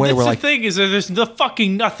imagine a way where, like, the thing is that there's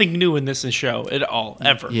fucking nothing new in this show at all,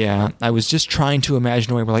 ever. Yeah, I was just trying to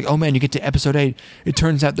imagine a way where, like, oh man, you get to episode 8, it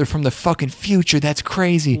turns out they're from the fucking future. That's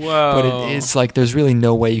crazy. Whoa. But it's like there's really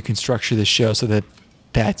no way you can structure this show so that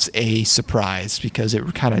that's a surprise, because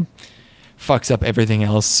it kind of fucks up everything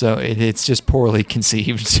else. So it's just poorly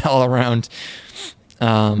conceived all around.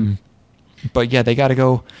 But yeah, they got to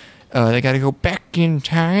go. They got to go back in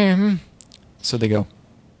time. So they go.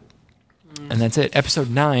 And that's it. Episode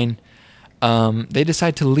 9, they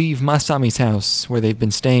decide to leave Masami's house where they've been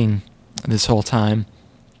staying this whole time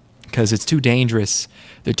because it's too dangerous.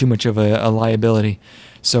 They're too much of a liability.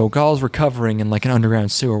 So Gawl's recovering in like an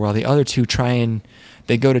underground sewer while the other two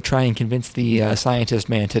go to try and convince the scientist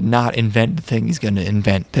man to not invent the thing he's going to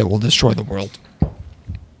invent that will destroy the world.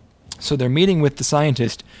 So they're meeting with the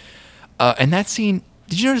scientist. And that scene,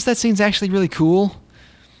 did you notice that scene's actually really cool?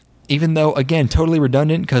 Even though, again, totally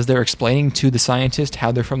redundant because they're explaining to the scientist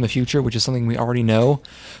how they're from the future, which is something we already know.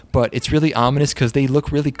 But it's really ominous because they look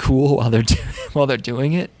really cool while they're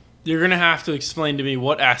doing it. You're going to have to explain to me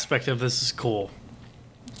what aspect of this is cool.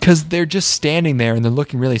 Because they're just standing there and they're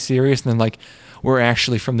looking really serious, and then like, we're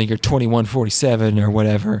actually from the year 2147 or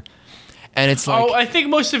whatever. And it's like... Oh, I think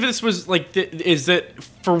most of this was like, is that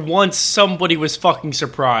for once somebody was fucking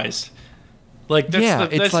surprised. Like,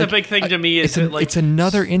 that's the big thing to me. It's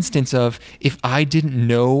another instance of, if I didn't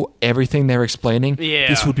know everything they're explaining,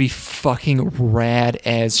 this would be fucking rad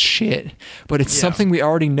as shit. But it's something we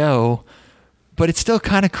already know, but it's still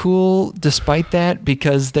kind of cool despite that,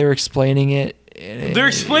 because they're explaining it. They're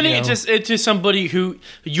explaining it to somebody who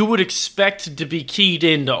you would expect to be keyed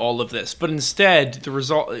into all of this, but instead, the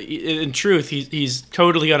result, in truth, he's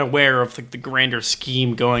totally unaware of the grander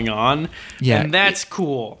scheme going on. Yeah, and that's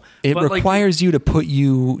cool. It requires you to put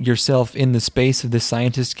yourself in the space of this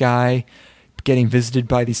scientist guy getting visited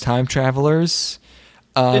by these time travelers.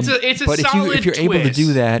 It's a but solid if you're twist. able to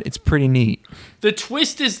do that, it's pretty neat. The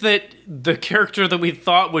twist is that the character that we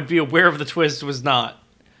thought would be aware of the twist was not.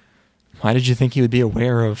 Why did you think he would be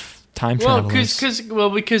aware of time travelers?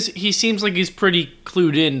 Because he seems like he's pretty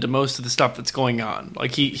clued in to most of the stuff that's going on.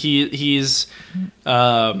 Like he's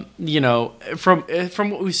from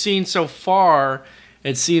what we've seen so far,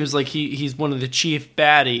 it seems like he's one of the chief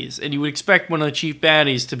baddies, and you would expect one of the chief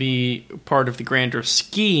baddies to be part of the grander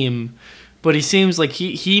scheme, but he seems like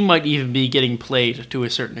he might even be getting played to a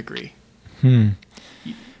certain degree. I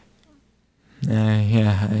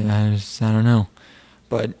don't know.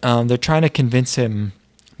 But they're trying to convince him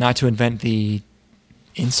not to invent the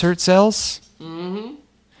insert cells. Mm-hmm.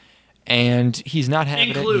 And he's not having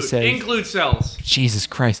it. He says, include cells. Jesus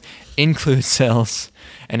Christ. Include cells.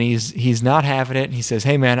 And he's not having it. And he says,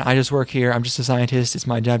 hey, man, I just work here. I'm just a scientist. It's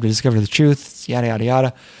my job to discover the truth. Yada, yada,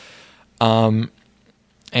 yada.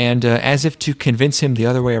 And as if to convince him the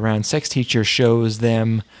other way around, Sex Teacher shows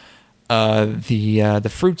them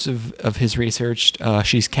the fruits of his research.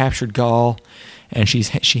 She's captured Gawl. And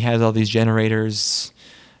she has all these generators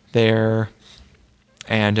there.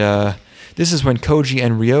 And this is when Koji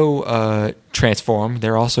and Ryo transform.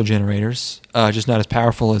 They're also generators, just not as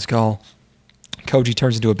powerful as Gawl. Koji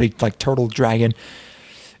turns into a big turtle dragon,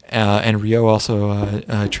 and Ryo also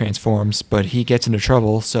transforms, but he gets into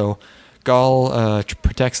trouble, so Gawl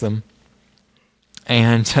protects them.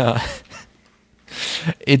 And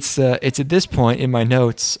it's at this point in my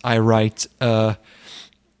notes I write...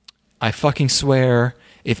 I fucking swear,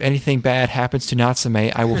 if anything bad happens to Natsume,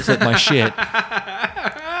 I will flip my shit.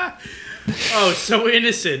 Oh, so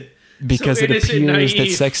innocent. Because so it appears that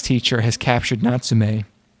Sex Teacher has captured Natsume.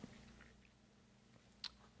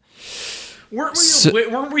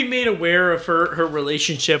 Weren't we made aware of her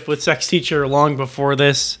relationship with Sex Teacher long before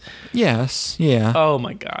this? Yes, yeah. Oh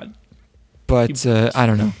my god. But, I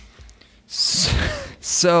don't know.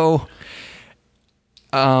 So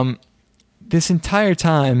this entire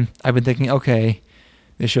time, I've been thinking, okay,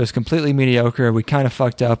 this show's completely mediocre. We kind of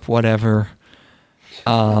fucked up, whatever.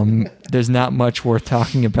 There's not much worth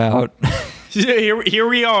talking about. Here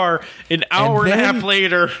we are, an hour and a half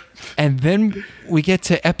later. And then we get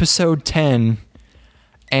to episode 10,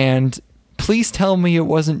 and please tell me it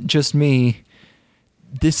wasn't just me.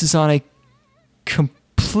 This is on a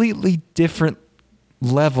completely different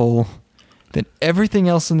level than everything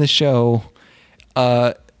else in the show.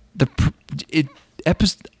 I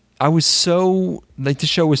was so like, the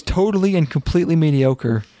show was totally and completely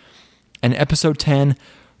mediocre, and episode 10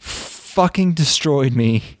 fucking destroyed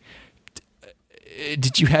me.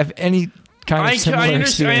 Did you have any kind of similar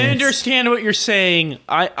experience? I understand what you're saying.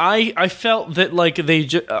 I felt that like they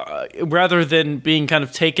rather than being kind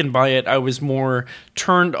of taken by it, I was more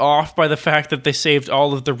turned off by the fact that they saved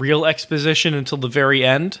all of the real exposition until the very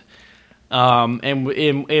end. And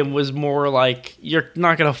it was more like, you're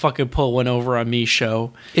not gonna fucking pull one over on me,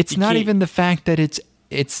 show. It's not even the fact that it's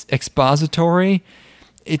expository.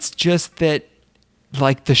 It's just that,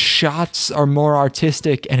 like, the shots are more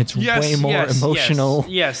artistic and it's way more emotional.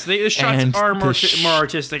 Yes, the shots are more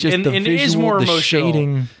artistic, and the visual, it is more emotional.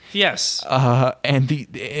 Shading, yes, and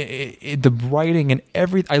the writing and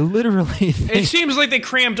everything. I literally think it seems like they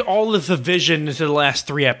crammed all of the vision into the last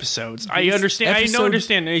 3 episodes. I understand. I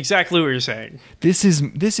understand exactly what you're saying. This is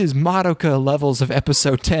Madoka levels of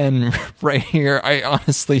episode 10 right here. I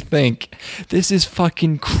honestly think this is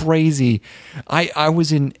fucking crazy. I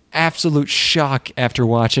was in absolute shock after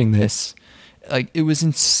watching this. Like, it was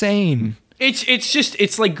insane.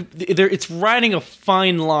 It's like it's riding a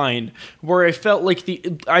fine line where I felt like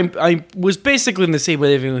I was basically in the same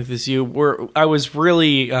wavelength as you, where I was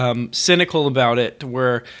really cynical about it,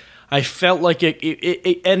 where I felt like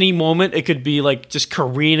it any moment it could be like just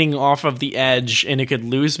careening off of the edge and it could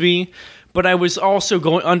lose me. But I was also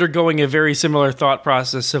undergoing a very similar thought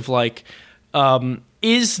process of like,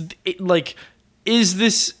 is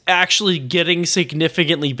this actually getting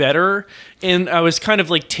significantly better? And I was kind of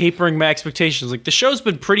like tapering my expectations. Like, the show's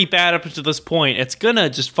been pretty bad up to this point. It's gonna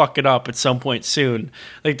just fuck it up at some point soon.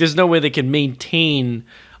 Like, there's no way they can maintain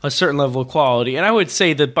a certain level of quality. And I would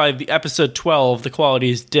say that by the episode 12, the quality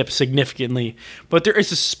has dipped significantly. But there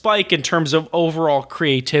is a spike in terms of overall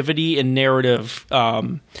creativity and narrative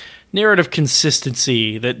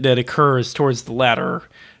consistency that occurs towards the latter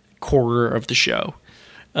quarter of the show.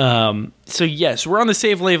 So yes, we're on the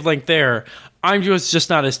same wavelength there. I'm just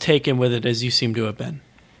not as taken with it as you seem to have been.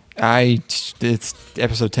 It's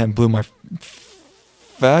episode 10 blew my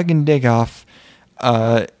fucking dick off.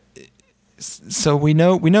 So we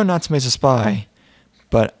know Natsume's a spy,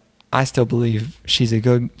 but I still believe she's a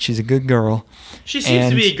good girl. She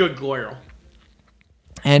seems to be a good girl.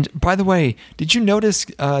 And by the way, did you notice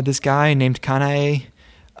this guy named Kanae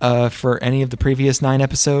for any of the previous 9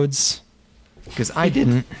 episodes? Because I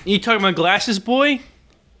didn't. You talking about Glasses Boy?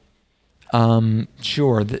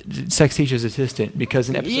 Sure, the sex teacher's assistant. Because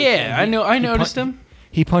in episode 10, I noticed him.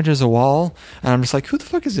 He punches a wall, and I'm just like, who the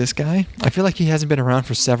fuck is this guy? I feel like he hasn't been around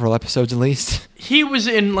for several episodes at least. He was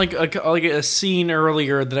in like a scene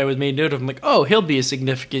earlier that I was made note of. I'm like, oh, he'll be a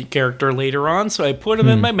significant character later on, so I put him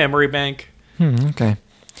in my memory bank. Okay.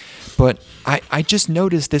 But I just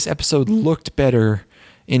noticed this episode looked better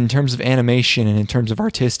in terms of animation and in terms of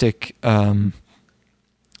artistic art.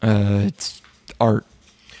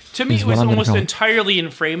 To me, it was almost entirely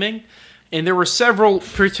in framing, and there were several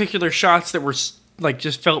particular shots that were like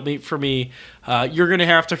just felt for me. You're gonna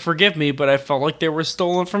have to forgive me, but I felt like they were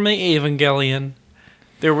stolen from the Evangelion.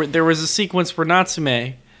 There was a sequence where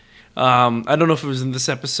Natsume, I don't know if it was in this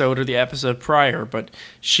episode or the episode prior, but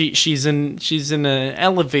she's in an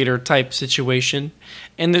elevator type situation,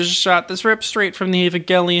 and there's a shot that's ripped straight from the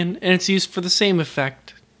Evangelion, and it's used for the same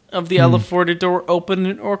effect of the elevator door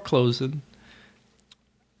opening or closing.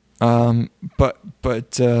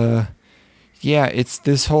 Yeah, it's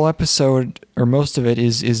this whole episode, or most of it,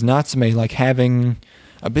 is Natsume like having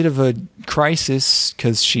a bit of a crisis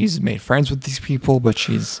because she's made friends with these people, but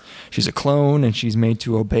she's a clone and she's made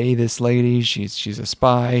to obey this lady. She's a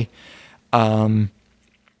spy, and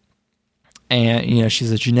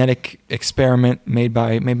she's a genetic experiment made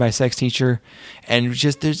by a sex teacher, and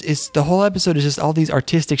the whole episode is just all these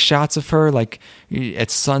artistic shots of her like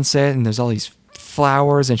at sunset, and there's all these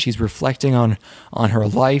flowers, and she's reflecting on her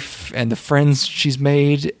life and the friends she's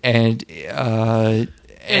made, and I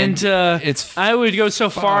would go so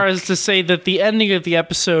far as to say that the ending of the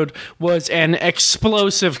episode was an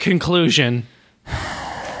explosive conclusion.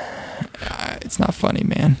 It's not funny,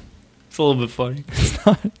 man. It's a little bit funny. It's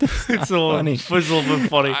not funny. It's a little bit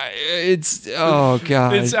funny. Oh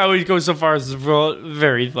god. I would go so far as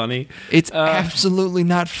very funny. It's absolutely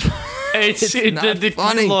not funny. It's not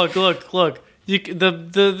funny. Look.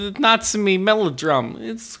 the Natsumi melodrama,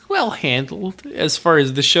 it's well handled as far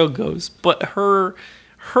as the show goes, but her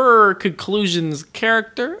conclusions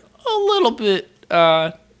character a little bit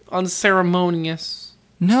unceremonious.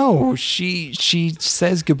 No, she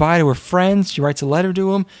says goodbye to her friends. She writes a letter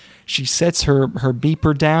to them. She sets her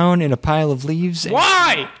beeper down in a pile of leaves.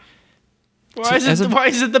 Why? Why is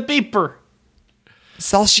it the beeper?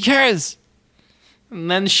 That's all she cares.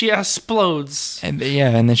 And then she explodes. And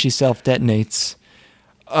then she self-detonates.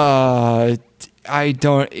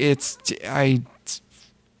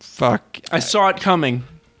 Fuck. I saw it coming.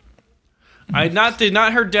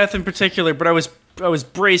 Not her death in particular, but I was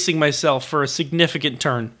bracing myself for a significant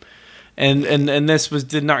turn. And this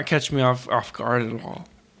did not catch me off guard at all.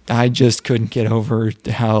 I just couldn't get over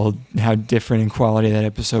how different in quality that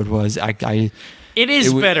episode was. It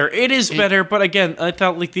is better, but again, I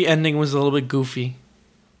felt like the ending was a little bit goofy.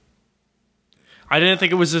 I didn't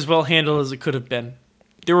think it was as well handled as it could have been.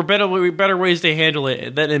 There were better ways to handle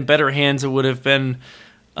it. That in better hands, it would have been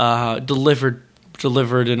delivered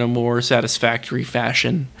in a more satisfactory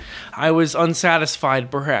fashion. I was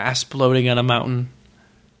unsatisfied by her ass bloating on a mountain.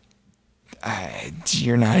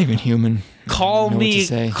 You're not even human. Call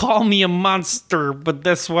me a monster, but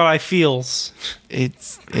that's what I feels.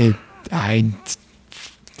 It's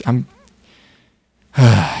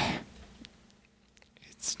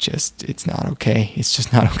not okay. It's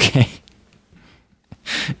just not okay.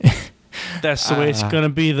 That's the way it's gonna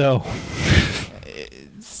be, though.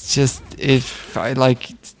 It's just, if I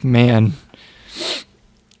man.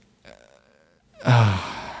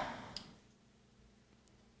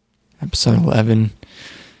 Episode 11.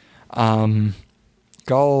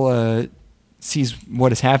 Gawl sees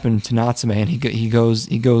what has happened to Natsume, and he goes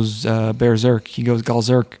berserk. He goes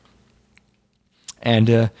Galzerk.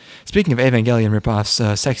 And speaking of Evangelion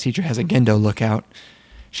ripoffs, Sex Teacher has a Gendo lookout.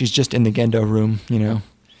 She's just in the Gendo room,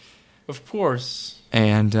 Of course.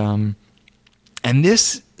 And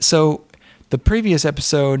this, so the previous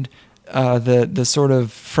episode, the sort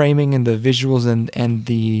of framing and the visuals and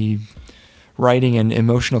the writing and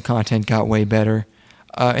emotional content got way better.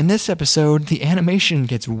 In this episode, the animation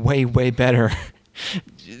gets way, way better.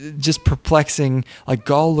 Just perplexing. Like,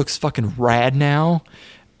 Gawl looks fucking rad now.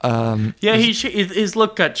 His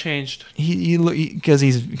look got changed. Because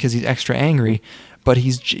he's extra angry, but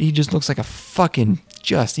he just looks like a fucking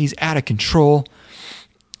he's out of control,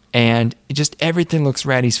 and everything looks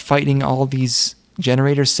rad. He's fighting all these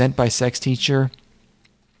generators sent by Sex Teacher,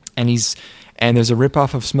 and there's a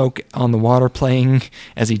ripoff of Smoke on the Water playing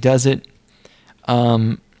as he does it,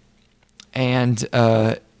 all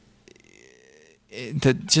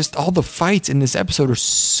the fights in this episode are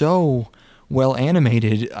so well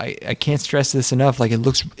animated. I can't stress this enough. Like, it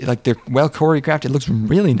looks like they're well choreographed. It looks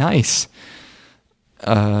really nice.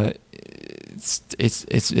 It's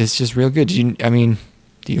just real good. Do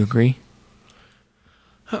you agree?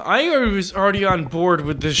 I was already on board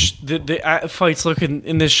with this. The fights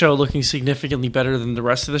in this show looking significantly better than the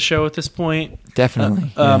rest of the show at this point.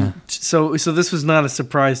 Definitely. So this was not a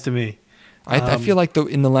surprise to me. I feel like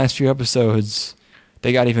in the last few episodes,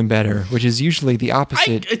 they got even better, which is usually the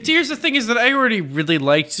opposite. Here's the thing: is that I already really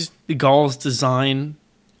liked Gawl's design.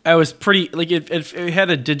 I was pretty it had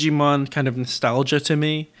a Digimon kind of nostalgia to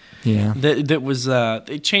me. Yeah, that was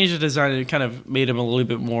they changed the design and kind of made him a little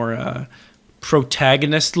bit more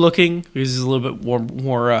protagonist looking, because he's a little bit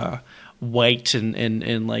more white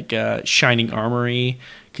and like shining armory,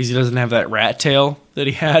 because he doesn't have that rat tail that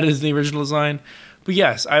he had as the original design. But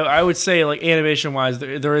yes, I would say, like, animation wise,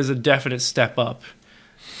 there is a definite step up.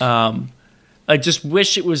 I just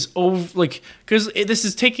wish it was because this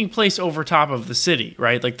is taking place over top of the city,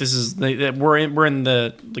 right? Like, this is we're in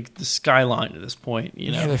the skyline at this point.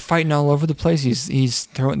 Yeah, they're fighting all over the place. He's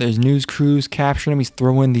throwing. There's news crews capturing him. He's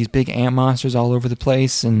throwing these big ant monsters all over the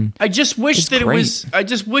place, and I just wish that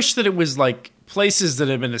it was like places that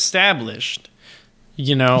have been established.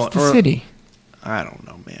 It's the city. I don't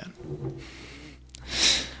know, man.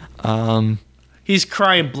 He's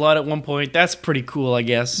crying blood at one point. That's pretty cool, I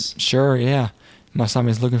guess. Sure, yeah.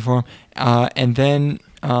 Masami's looking for him. And then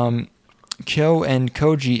Kyo and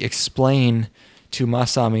Koji explain to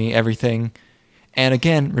Masami everything. And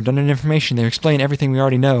again, redundant information. They explain everything we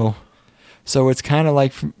already know. So it's kind of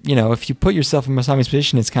like, if you put yourself in Masami's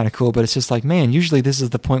position, it's kind of cool. But it's just like, man, usually this is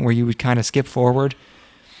the point where you would kind of skip forward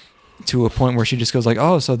to a point where she just goes like,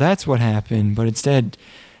 oh, so that's what happened. But instead,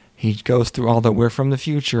 he goes through all the, we're from the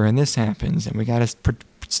future and this happens and we got to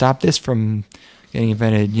stop this from getting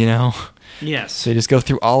invented, Yes. So you just go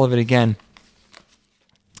through all of it again.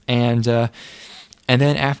 And And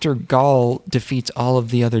then after Gawl defeats all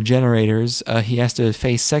of the other generators, he has to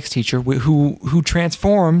face Sex Teacher, who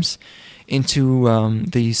transforms into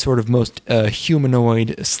the sort of most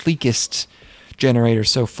humanoid, sleekest generator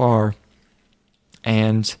so far.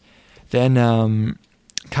 And then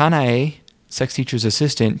Kanae, Sex Teacher's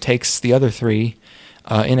assistant, takes the other three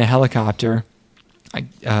in a helicopter.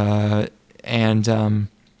 And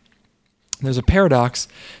there's a paradox.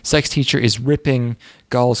 Sex Teacher is ripping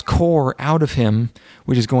Gawl's core out of him,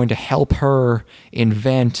 which is going to help her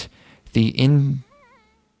invent include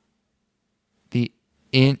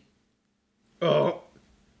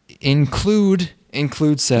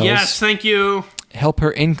cells. Yes, thank you. Help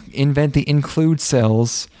her invent the include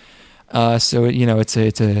cells. So it's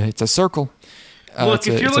a circle. Look,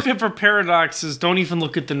 if you're looking for paradoxes, don't even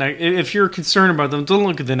look at the next. If you're concerned about them, don't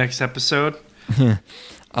look at the next episode.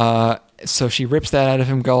 So she rips that out of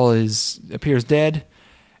him. Gawl appears dead,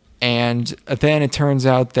 and then it turns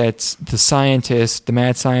out that the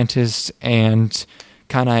mad scientist, and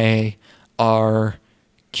Kanae are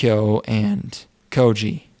Kyo and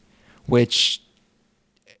Koji, which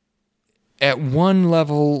at one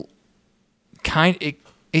level,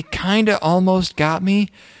 it kind of almost got me.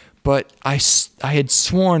 But I had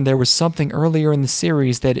sworn there was something earlier in the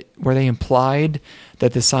series where they implied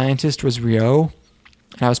that the scientist was Ryo,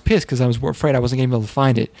 and I was pissed because I was afraid I wasn't going to be able to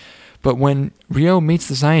find it. But when Ryo meets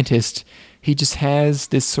the scientist, he just has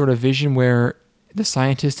this sort of vision where the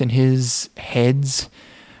scientist and his heads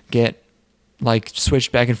get like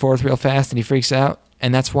switched back and forth real fast, and he freaks out,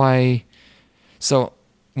 and that's why. So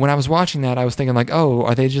when I was watching that, I was thinking like, oh,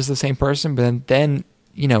 are they just the same person? But then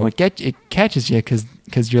it catches you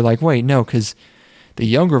because you're like, wait, no, because the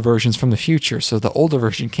younger version's from the future, so the older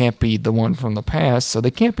version can't be the one from the past, so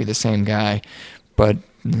they can't be the same guy, but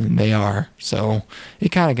they are. So it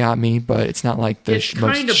kind of got me, but it's not like the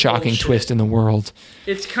most shocking twist in the world.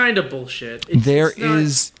 It's kind of bullshit. It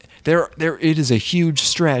is a huge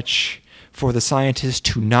stretch for the scientist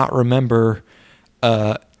to not remember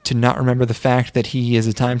the fact that he is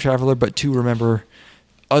a time traveler, but to remember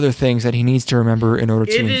other things that he needs to remember in order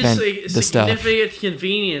to invent the stuff. It is a significant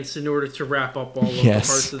convenience in order to wrap up all of the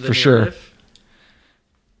parts of the narrative. Sure.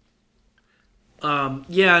 I'm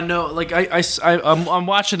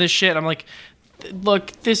watching this shit. I'm like,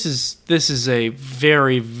 look, this is a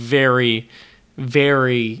very, very,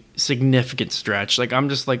 very significant stretch. Like, I'm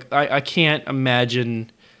just like, I can't imagine.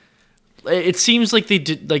 It seems like they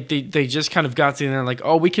did, like they just kind of got to there, like,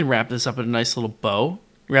 oh, we can wrap this up in a nice little bow.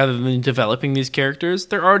 Rather than developing these characters,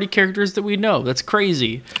 they're already characters that we know. That's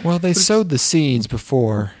crazy. Well, they sowed the seeds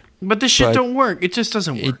before. But this shit don't work. It just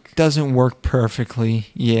doesn't work. It doesn't work perfectly,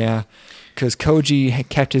 yeah. Because Koji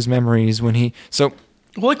kept his memories when he... So,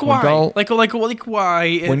 like why? Gawl, like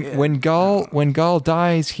why? When Gawl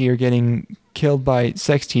dies here getting killed by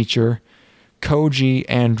Sex Teacher, Koji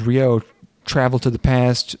and Ryo travel to the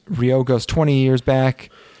past. Ryo goes 20 years back.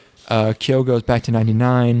 Kyo goes back to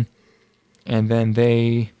 99. And then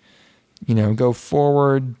they, go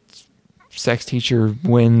forward. Sex Teacher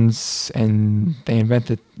wins, and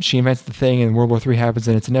she invents the thing, and World War III happens,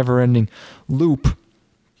 and it's a never-ending loop.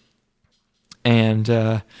 And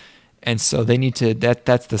so they need to.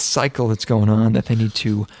 That's the cycle that's going on that they need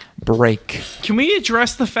to break. Can we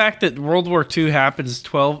address the fact that World War II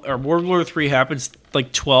happens World War III happens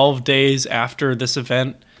like 12 days after this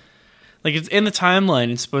event? Like, it's in the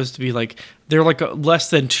timeline, it's supposed to be like they're like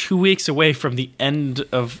less than 2 weeks away from the end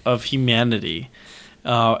of humanity.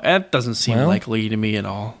 That doesn't seem likely to me at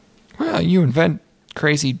all. Well, you invent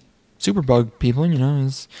crazy superbug people,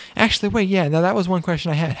 Actually, wait, yeah, now that was one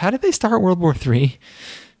question I had. How did they start World War III?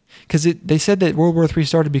 Because they said that World War III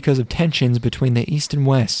started because of tensions between the East and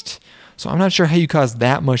West. So I'm not sure how you caused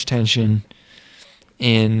that much tension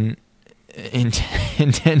in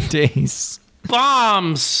 10 days.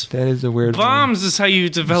 Bombs! That is a weird Bombs one. Is how you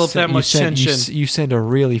develop that much tension. You send a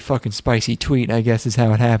really fucking spicy tweet, I guess is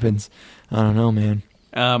how it happens. I don't know, man.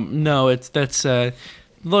 No, that's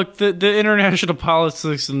look, the international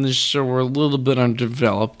politics in this show were a little bit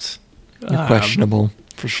undeveloped. Questionable,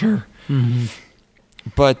 for sure. Mm-hmm.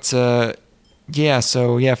 But,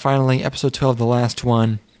 finally, episode 12, the last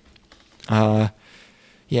one.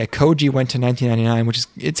 Koji went to 1999, which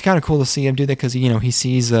it's kind of cool to see him do that because, he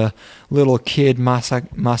sees a little kid,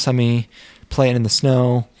 Masami, playing in the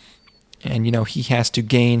snow, and, he has to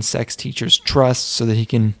gain Sex Teacher's trust so that he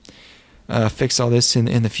can fix all this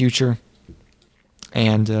in the future.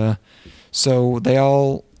 And so they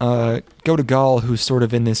all go to Gawl, who's sort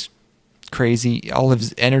of in this crazy, all of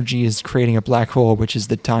his energy is creating a black hole, which is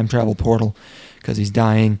the time travel portal, because he's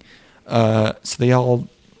dying. So they all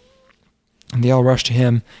And they all rush to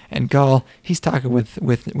him, and Gawl, he's talking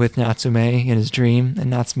with Natsume in his dream, and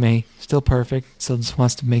Natsume, still perfect, still just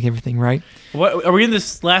wants to make everything right. What are we in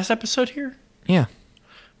this last episode here? Yeah.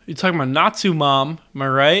 You're talking about Natsu Mom, am I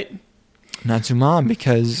right? Natsu Mom,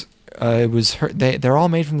 because it was her. They're all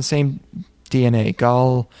made from the same DNA.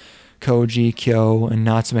 Gawl, Koji, Kyo, and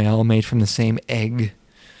Natsume all made from the same egg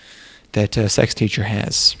that Sex Teacher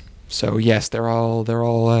has. So yes, they're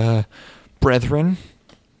all brethren,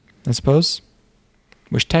 I suppose,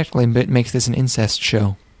 which technically makes this an incest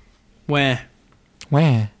show. Wah.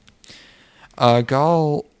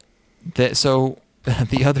 Gawl. So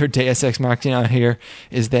the other Deus Ex Machina here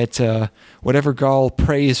is that whatever Gawl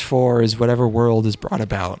prays for is whatever world is brought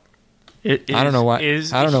about. I don't know why.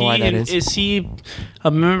 I don't know why that is. Is he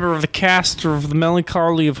a member of the cast of The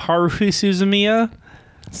Melancholy of Haruhi Suzumiya?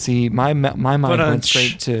 See, my mind went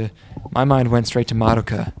straight to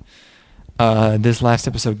Madoka. This last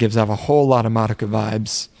episode gives off a whole lot of Madoka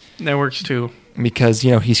vibes. That works too. Because,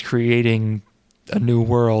 he's creating a new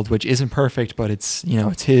world, which isn't perfect, but it's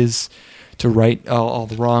his to right all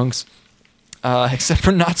the wrongs. Except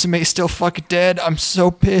for Natsume still fucking dead. I'm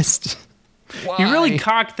so pissed. Why? He really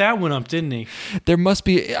cocked that one up, didn't he? There must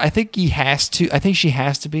be. I think he has to. I think she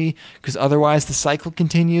has to be, because otherwise the cycle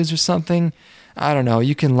continues or something. I don't know.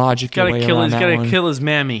 You can logic your way around that one. He's got to kill his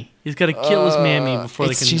mammy. He's got to kill his mammy before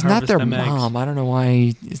they can She's harvest not their them mom. eggs. I don't know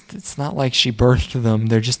why. It's not like she birthed them.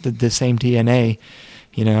 They're just the same DNA,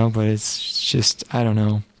 But it's just, I don't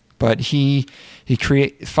know. But he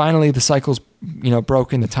finally the cycle's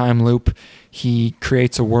broken, the time loop. He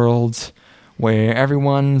creates a world where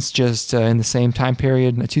everyone's just in the same time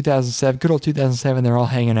period. 2007, good old 2007. They're all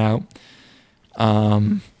hanging out.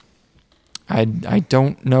 I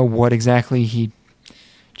don't know what exactly he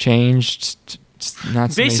changed.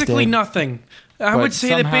 Basically nothing. I would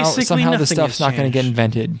say that basically somehow nothing the stuff's not going to get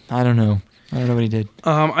invented. I don't know. I don't know what he did.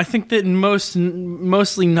 I think that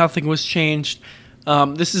mostly nothing was changed.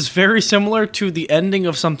 This is very similar to the ending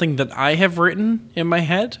of something that I have written in my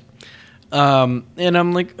head. And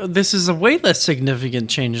I'm like, this is a way less significant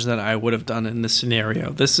change than I would have done in this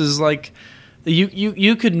scenario. This is like,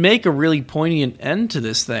 you could make a really poignant end to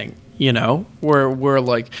this thing, where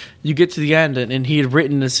like you get to the end and he had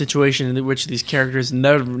written a situation in which these characters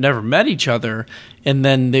never met each other, and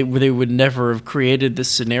then they would never have created this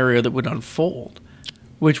scenario that would unfold,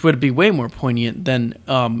 which would be way more poignant than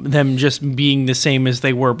them just being the same as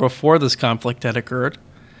they were before this conflict had occurred.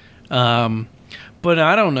 But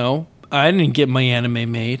I don't know. I didn't get my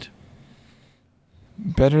anime made.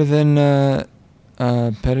 Better than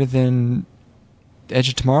Edge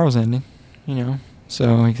of Tomorrow's ending,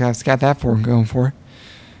 So it's got that going for it.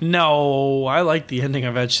 No, I like the ending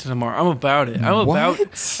of Edge to Tomorrow. I'm about it.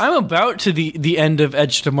 I'm about to the end of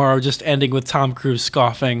Edge to Tomorrow just ending with Tom Cruise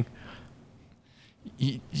scoffing.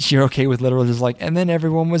 You're okay with literal just like, and then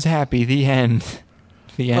everyone was happy. The end.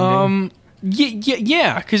 The ending.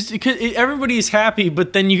 Yeah, because everybody's happy,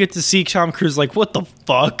 but then you get to see Tom Cruise like, what the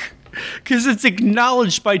fuck? Because it's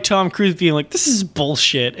acknowledged by Tom Cruise being like, this is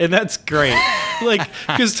bullshit, and that's great. Like,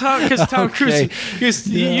 because Tom okay. Cruise,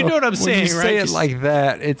 you know what I'm saying, when you right? say it like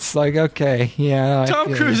that, it's like, okay, yeah.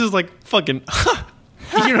 Tom Cruise is like, fucking,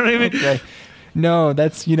 you know what I mean? Okay. No,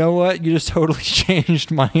 that's, you know what? You just totally changed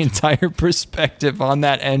my entire perspective on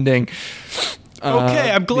that ending. Okay,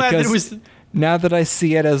 I'm glad that it was... Now that I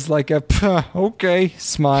see it as like a okay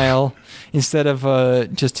smile instead of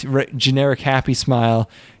just generic happy smile,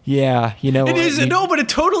 yeah, it is. No, but it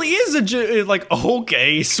totally is a like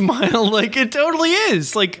okay smile. Like it totally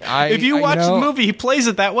is. Like if you watch the movie, he plays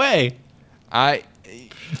it that way. I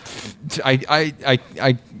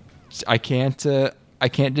can't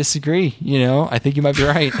disagree. I think you might be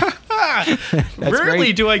right. Rarely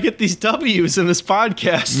great. do I get these W's in this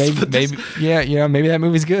podcast. Maybe that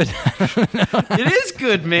movie's good. It is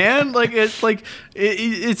good, man. Like it's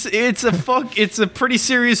a pretty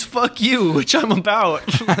serious fuck you, which I'm about.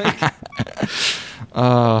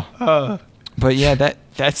 But yeah,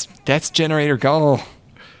 that's Generator Gawl.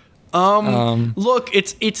 Look,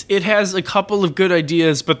 it has a couple of good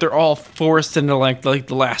ideas, but they're all forced into like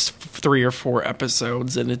the last 3 or 4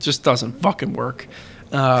 episodes, and it just doesn't fucking work.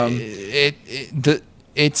 It's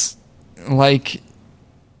like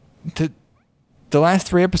the last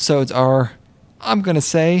 3 episodes are, I'm gonna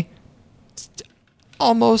say,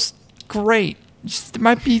 almost great. It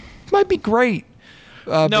might be great,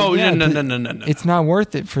 No, yeah, no. It's not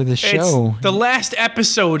worth it for the show. The last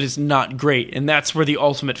episode is not great, and that's where the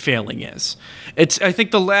ultimate failing is. I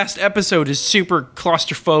think the last episode is super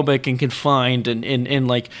claustrophobic and confined, and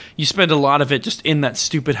like you spend a lot of it just in that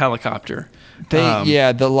stupid helicopter.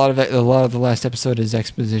 A lot of the last episode is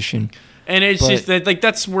exposition, and it's just that like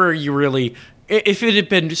that's where you really. If it had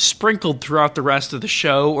been sprinkled throughout the rest of the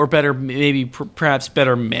show, or better, maybe perhaps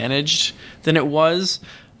better managed than it was,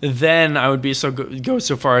 then I would be go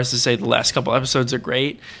so far as to say the last couple episodes are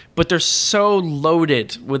great. But they're so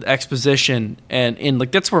loaded with exposition, and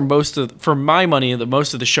like that's where for my money,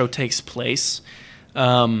 most of the show takes place.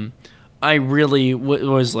 I really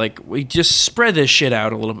was like, we just spread this shit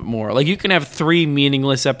out a little bit more. Like, you can have 3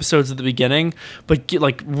 meaningless episodes at the beginning, but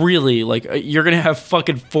really, like, you're gonna have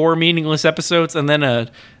fucking 4 meaningless episodes and then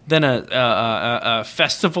a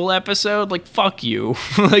festival episode. Like, fuck you.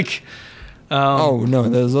 Like, oh no,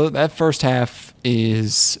 that first half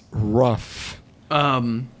is rough.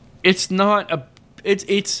 It's not a.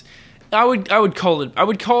 It's. I would call it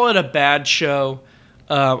a bad show,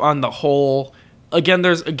 on the whole. Again,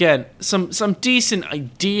 there's some decent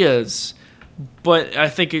ideas, but I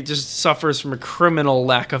think it just suffers from a criminal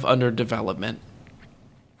lack of underdevelopment.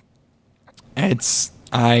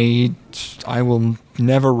 I will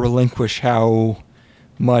never relinquish how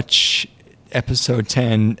much episode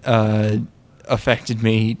 10 affected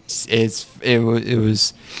me. It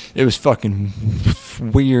was fucking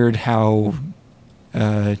weird how.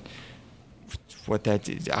 What that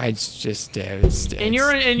did, I just and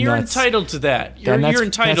you're entitled to that. You're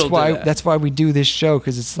entitled to that. That's why we do this show,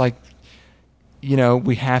 because it's like,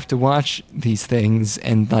 we have to watch these things,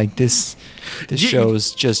 and like this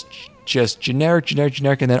show's just generic,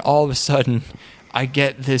 and then all of a sudden, I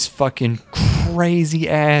get this fucking crazy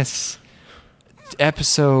ass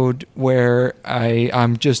episode where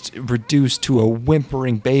I'm just reduced to a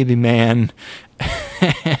whimpering baby man.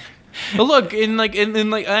 But look,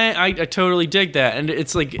 I totally dig that, and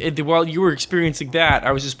it's like while you were experiencing that,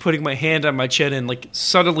 I was just putting my hand on my chin and like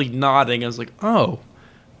subtly nodding. I was like, "Oh,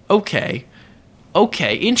 okay,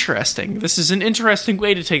 interesting. This is an interesting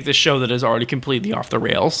way to take this show that is already completely off the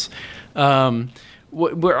rails."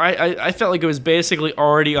 Where I felt like it was basically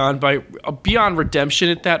already beyond redemption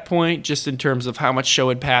at that point, just in terms of how much show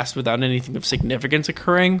had passed without anything of significance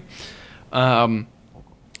occurring.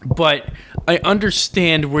 But I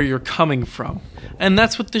understand where you're coming from. And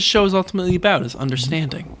that's what this show is ultimately about, is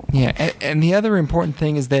understanding. Yeah, and the other important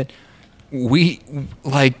thing is that we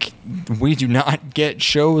do not get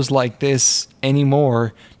shows like this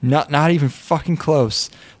anymore. Not even fucking close.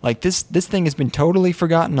 Like, this thing has been totally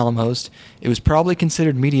forgotten almost. It was probably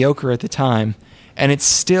considered mediocre at the time. And it's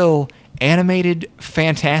still animated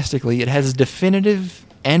fantastically. It has a definitive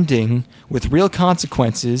ending with real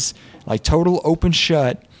consequences, like total open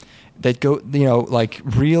shut. That go, like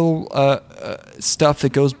real stuff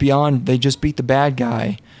that goes beyond. They just beat the bad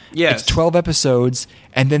guy. Yes, it's 12 episodes,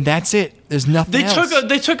 and then that's it. There's nothing else.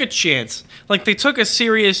 They took a chance. Like, they took a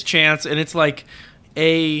serious chance, and it's like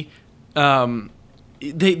they were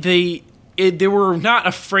not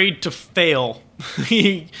afraid to fail.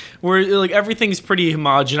 Where like everything's pretty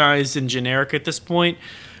homogenized and generic at this point.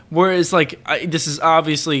 Whereas, like, this is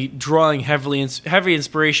obviously drawing heavy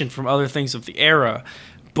inspiration from other things of the era.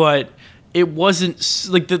 But it wasn't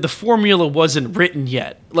like the formula wasn't written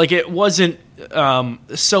yet. Like, it wasn't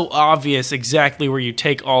so obvious exactly where you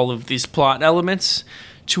take all of these plot elements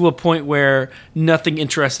to a point where nothing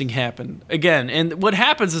interesting happened again. And what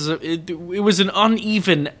happens is it was an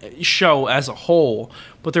uneven show as a whole,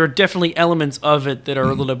 but there are definitely elements of it that are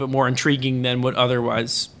a little bit more intriguing than would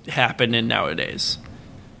otherwise happen in nowadays.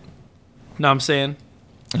 Know what I'm saying?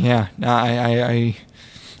 Yeah, I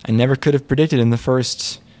never could have predicted in the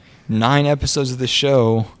first 9 episodes of the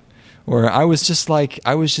show where I was just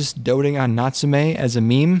doting on Natsume as a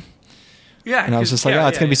meme. Yeah. And I was just like,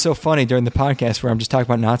 it's going to be so funny during the podcast where I'm just talking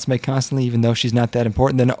about Natsume constantly, even though she's not that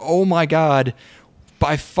important. Then, oh my God,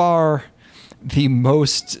 by far the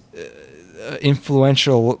most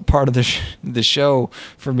influential part of the show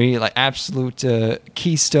for me, like absolute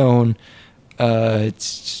keystone.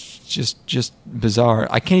 It's just bizarre.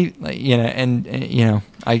 I can't,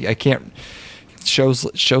 I can't.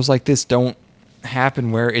 Shows like this don't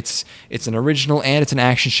happen where it's an original and it's an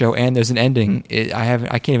action show and there's an ending.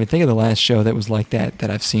 I can't even think of the last show that was like that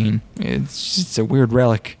I've seen. It's a weird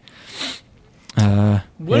relic. When are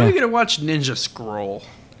we gonna watch Ninja Scroll?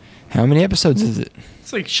 How many episodes is it?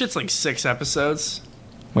 It's like 6 episodes.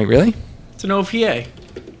 Wait, really? It's an OVA.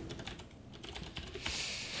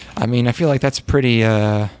 I mean, I feel like that's pretty.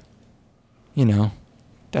 That's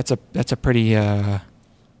a pretty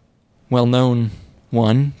well-known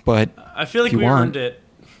one, but I feel like if you we want, earned it.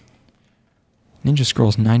 Ninja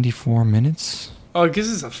Scrolls 94 minutes. Oh,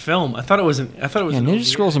 because it's a film. I thought it was an. I thought it was. Yeah, an Ninja OVA.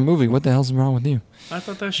 Scrolls a movie. What the hell's wrong with you? I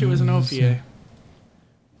thought that shit was an OVA.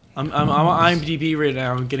 I'm on IMDb right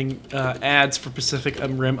now. I'm getting ads for Pacific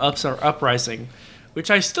Rim Uprising,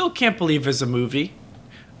 which I still can't believe is a movie.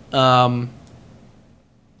 I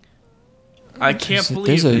can't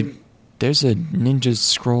believe there's a Ninja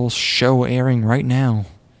Scrolls show airing right now.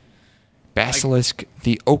 Basilisk: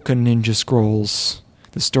 The Oka Ninja Scrolls.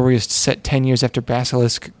 The story is set 10 years after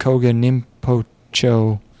Basilisk Koga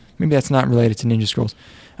Nimpocho. Maybe that's not related to Ninja Scrolls.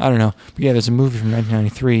 I don't know. But yeah, there's a movie from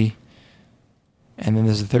 1993. And then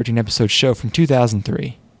there's a 13-episode show from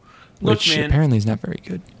 2003. Which man, apparently is not very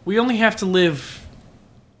good. we only have to live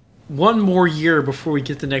one more year before we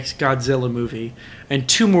get the next Godzilla movie, and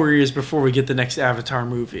 2 more years before we get the next Avatar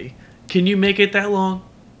movie. Can you make it that long?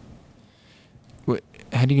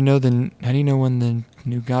 How do you know when the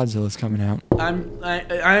new Godzilla's coming out?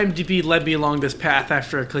 IMDb led me along this path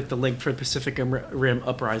after I clicked the link for Pacific Rim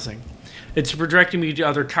Uprising. It's redirecting me to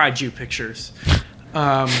other kaiju pictures.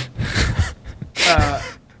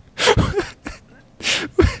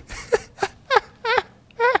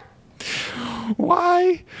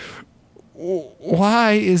 Why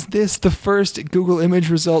is this the first Google image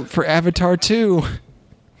result for Avatar 2?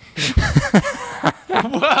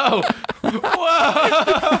 Whoa!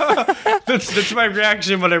 Whoa! That's my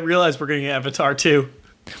reaction when I realized we're getting Avatar 2.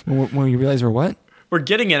 When you realize we're what? We're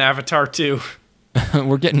getting an Avatar 2.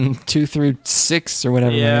 We're getting 2 through 6 or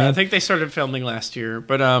whatever. Yeah, man. I think they started filming last year,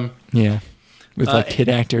 but yeah, with like kid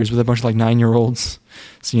actors with a bunch of like 9-year-olds.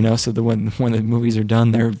 So so when the movies are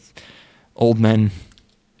done, they're old men.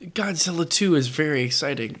 Godzilla 2 is very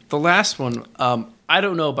exciting. The last one, I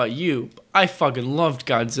don't know about you, but I fucking loved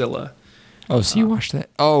Godzilla. Oh, so you watched that?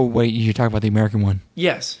 Oh, wait, you talk about the American one.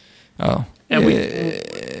 Yes. Oh, And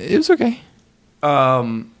it was okay.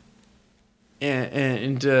 And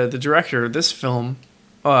the director of this film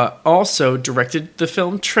also directed the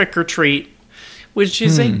film Trick or Treat, which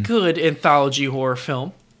is a good anthology horror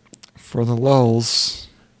film. For the lulz.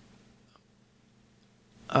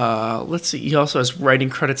 Let's see. He also has writing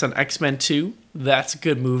credits on X-Men 2. That's a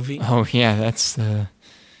good movie. Oh, yeah, that's the...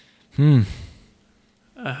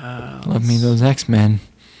 Love me those X-Men.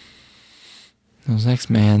 Those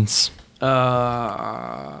X-Mans.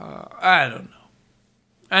 I don't know.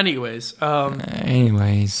 Anyways.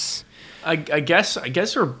 I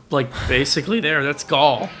guess we're like basically there. That's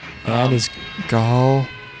Gawl. That is Gawl.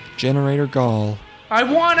 Generator Gawl. I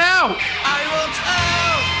want out! I want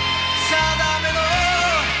out 定めの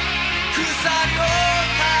鎖を断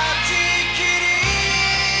ち切り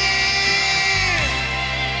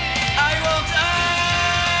I want out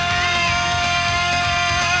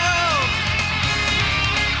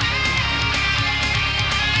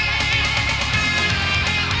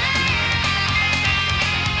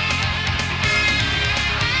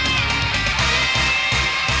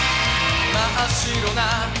真っ白な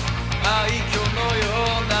廃墟のよ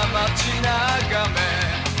うな街眺め